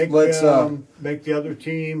 Let's make the other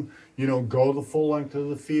team, go the full length of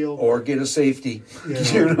the field. Or get a safety.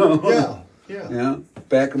 Yeah.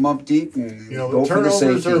 Back them up deep and go for the turnovers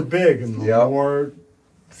safety. are big, and the more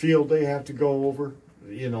field they have to go over,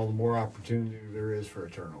 the more opportunity there is for a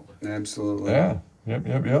turnover. Absolutely. Yeah.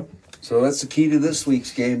 Yep. So that's the key to this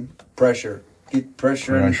week's game: pressure. Get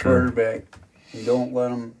pressure on the quarterback, and don't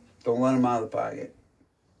let him out of the pocket.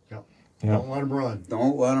 Yep. Don't let him run.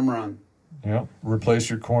 Don't let him run. Yep.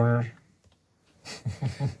 Replace your corner.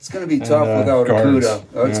 It's going to be tough without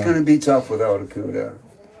Okudah. It's going to be tough without Okudah.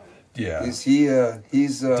 Yeah. He's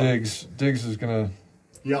Diggs is going to.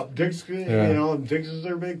 Yep. Diggs. Diggs is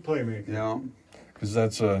their big playmaker. Yeah. Because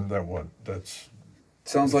that's that's.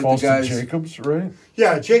 Sounds like Falls the guys. Jacobs, right?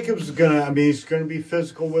 Yeah, Jacobs is gonna. He's gonna be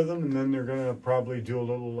physical with them, and then they're gonna probably do a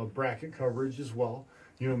little bracket coverage as well.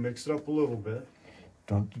 Mix it up a little bit.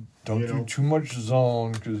 Don't do too much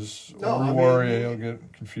zone because will get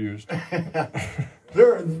confused.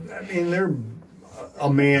 They're a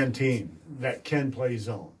man team that can play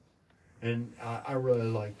zone, and I really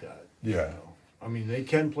like that. Yeah. They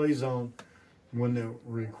can play zone when they're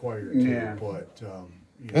required to, but.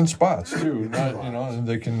 In spots too, and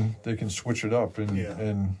they can switch it up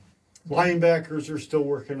and linebackers are still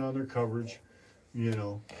working on their coverage,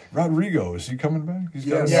 Rodrigo, is he coming back? He's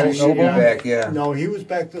back. Yeah. No, he was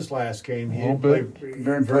back this last game. He played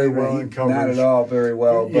very well in coverage. Not at all very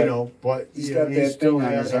well, but he's got that thing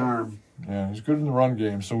on his arm. Yeah, he's good in the run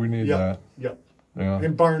game, so we need that. Yep. Yeah.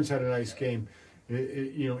 And Barnes had a nice game,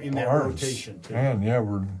 in that rotation too. Man,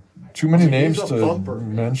 we're. Too many names to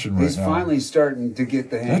mention right now. He's finally starting to get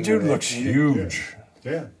the hang of it. That dude looks huge.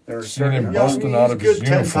 Yeah. They're starting him busting out of his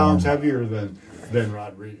uniform. He's 10 pounds heavier than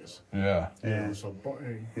Rodriguez. Yeah. So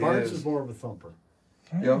Barnes is more of a thumper.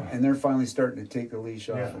 Yeah, and they're finally starting to take the leash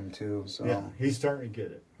off him too. So yeah, he's starting to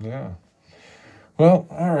get it. Yeah. Well,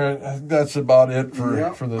 all right. I think that's about it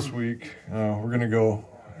for this week. We're gonna go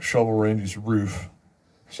shovel Randy's roof.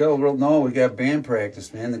 No, we got band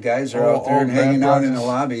practice, man. The guys are out there and hanging out in the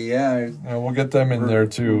lobby. Yeah, we'll get them in there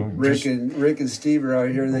too. Rick and Steve are out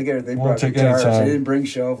here. They brought guitars. They didn't bring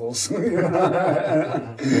shovels. Make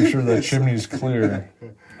sure that chimney's clear.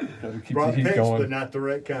 Got to keep the heat going, but not the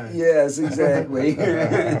right kind. Yes, exactly.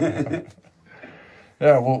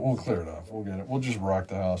 Yeah, we'll clear it off. We'll get it. We'll just rock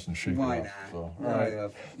the house and shake Why it not? So, all right.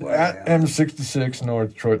 At M66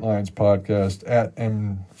 North Detroit Lions Podcast, at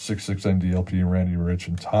M66NDLP, Randy, Rich,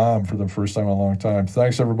 and Tom for the first time in a long time.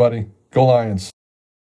 Thanks, everybody. Go Lions.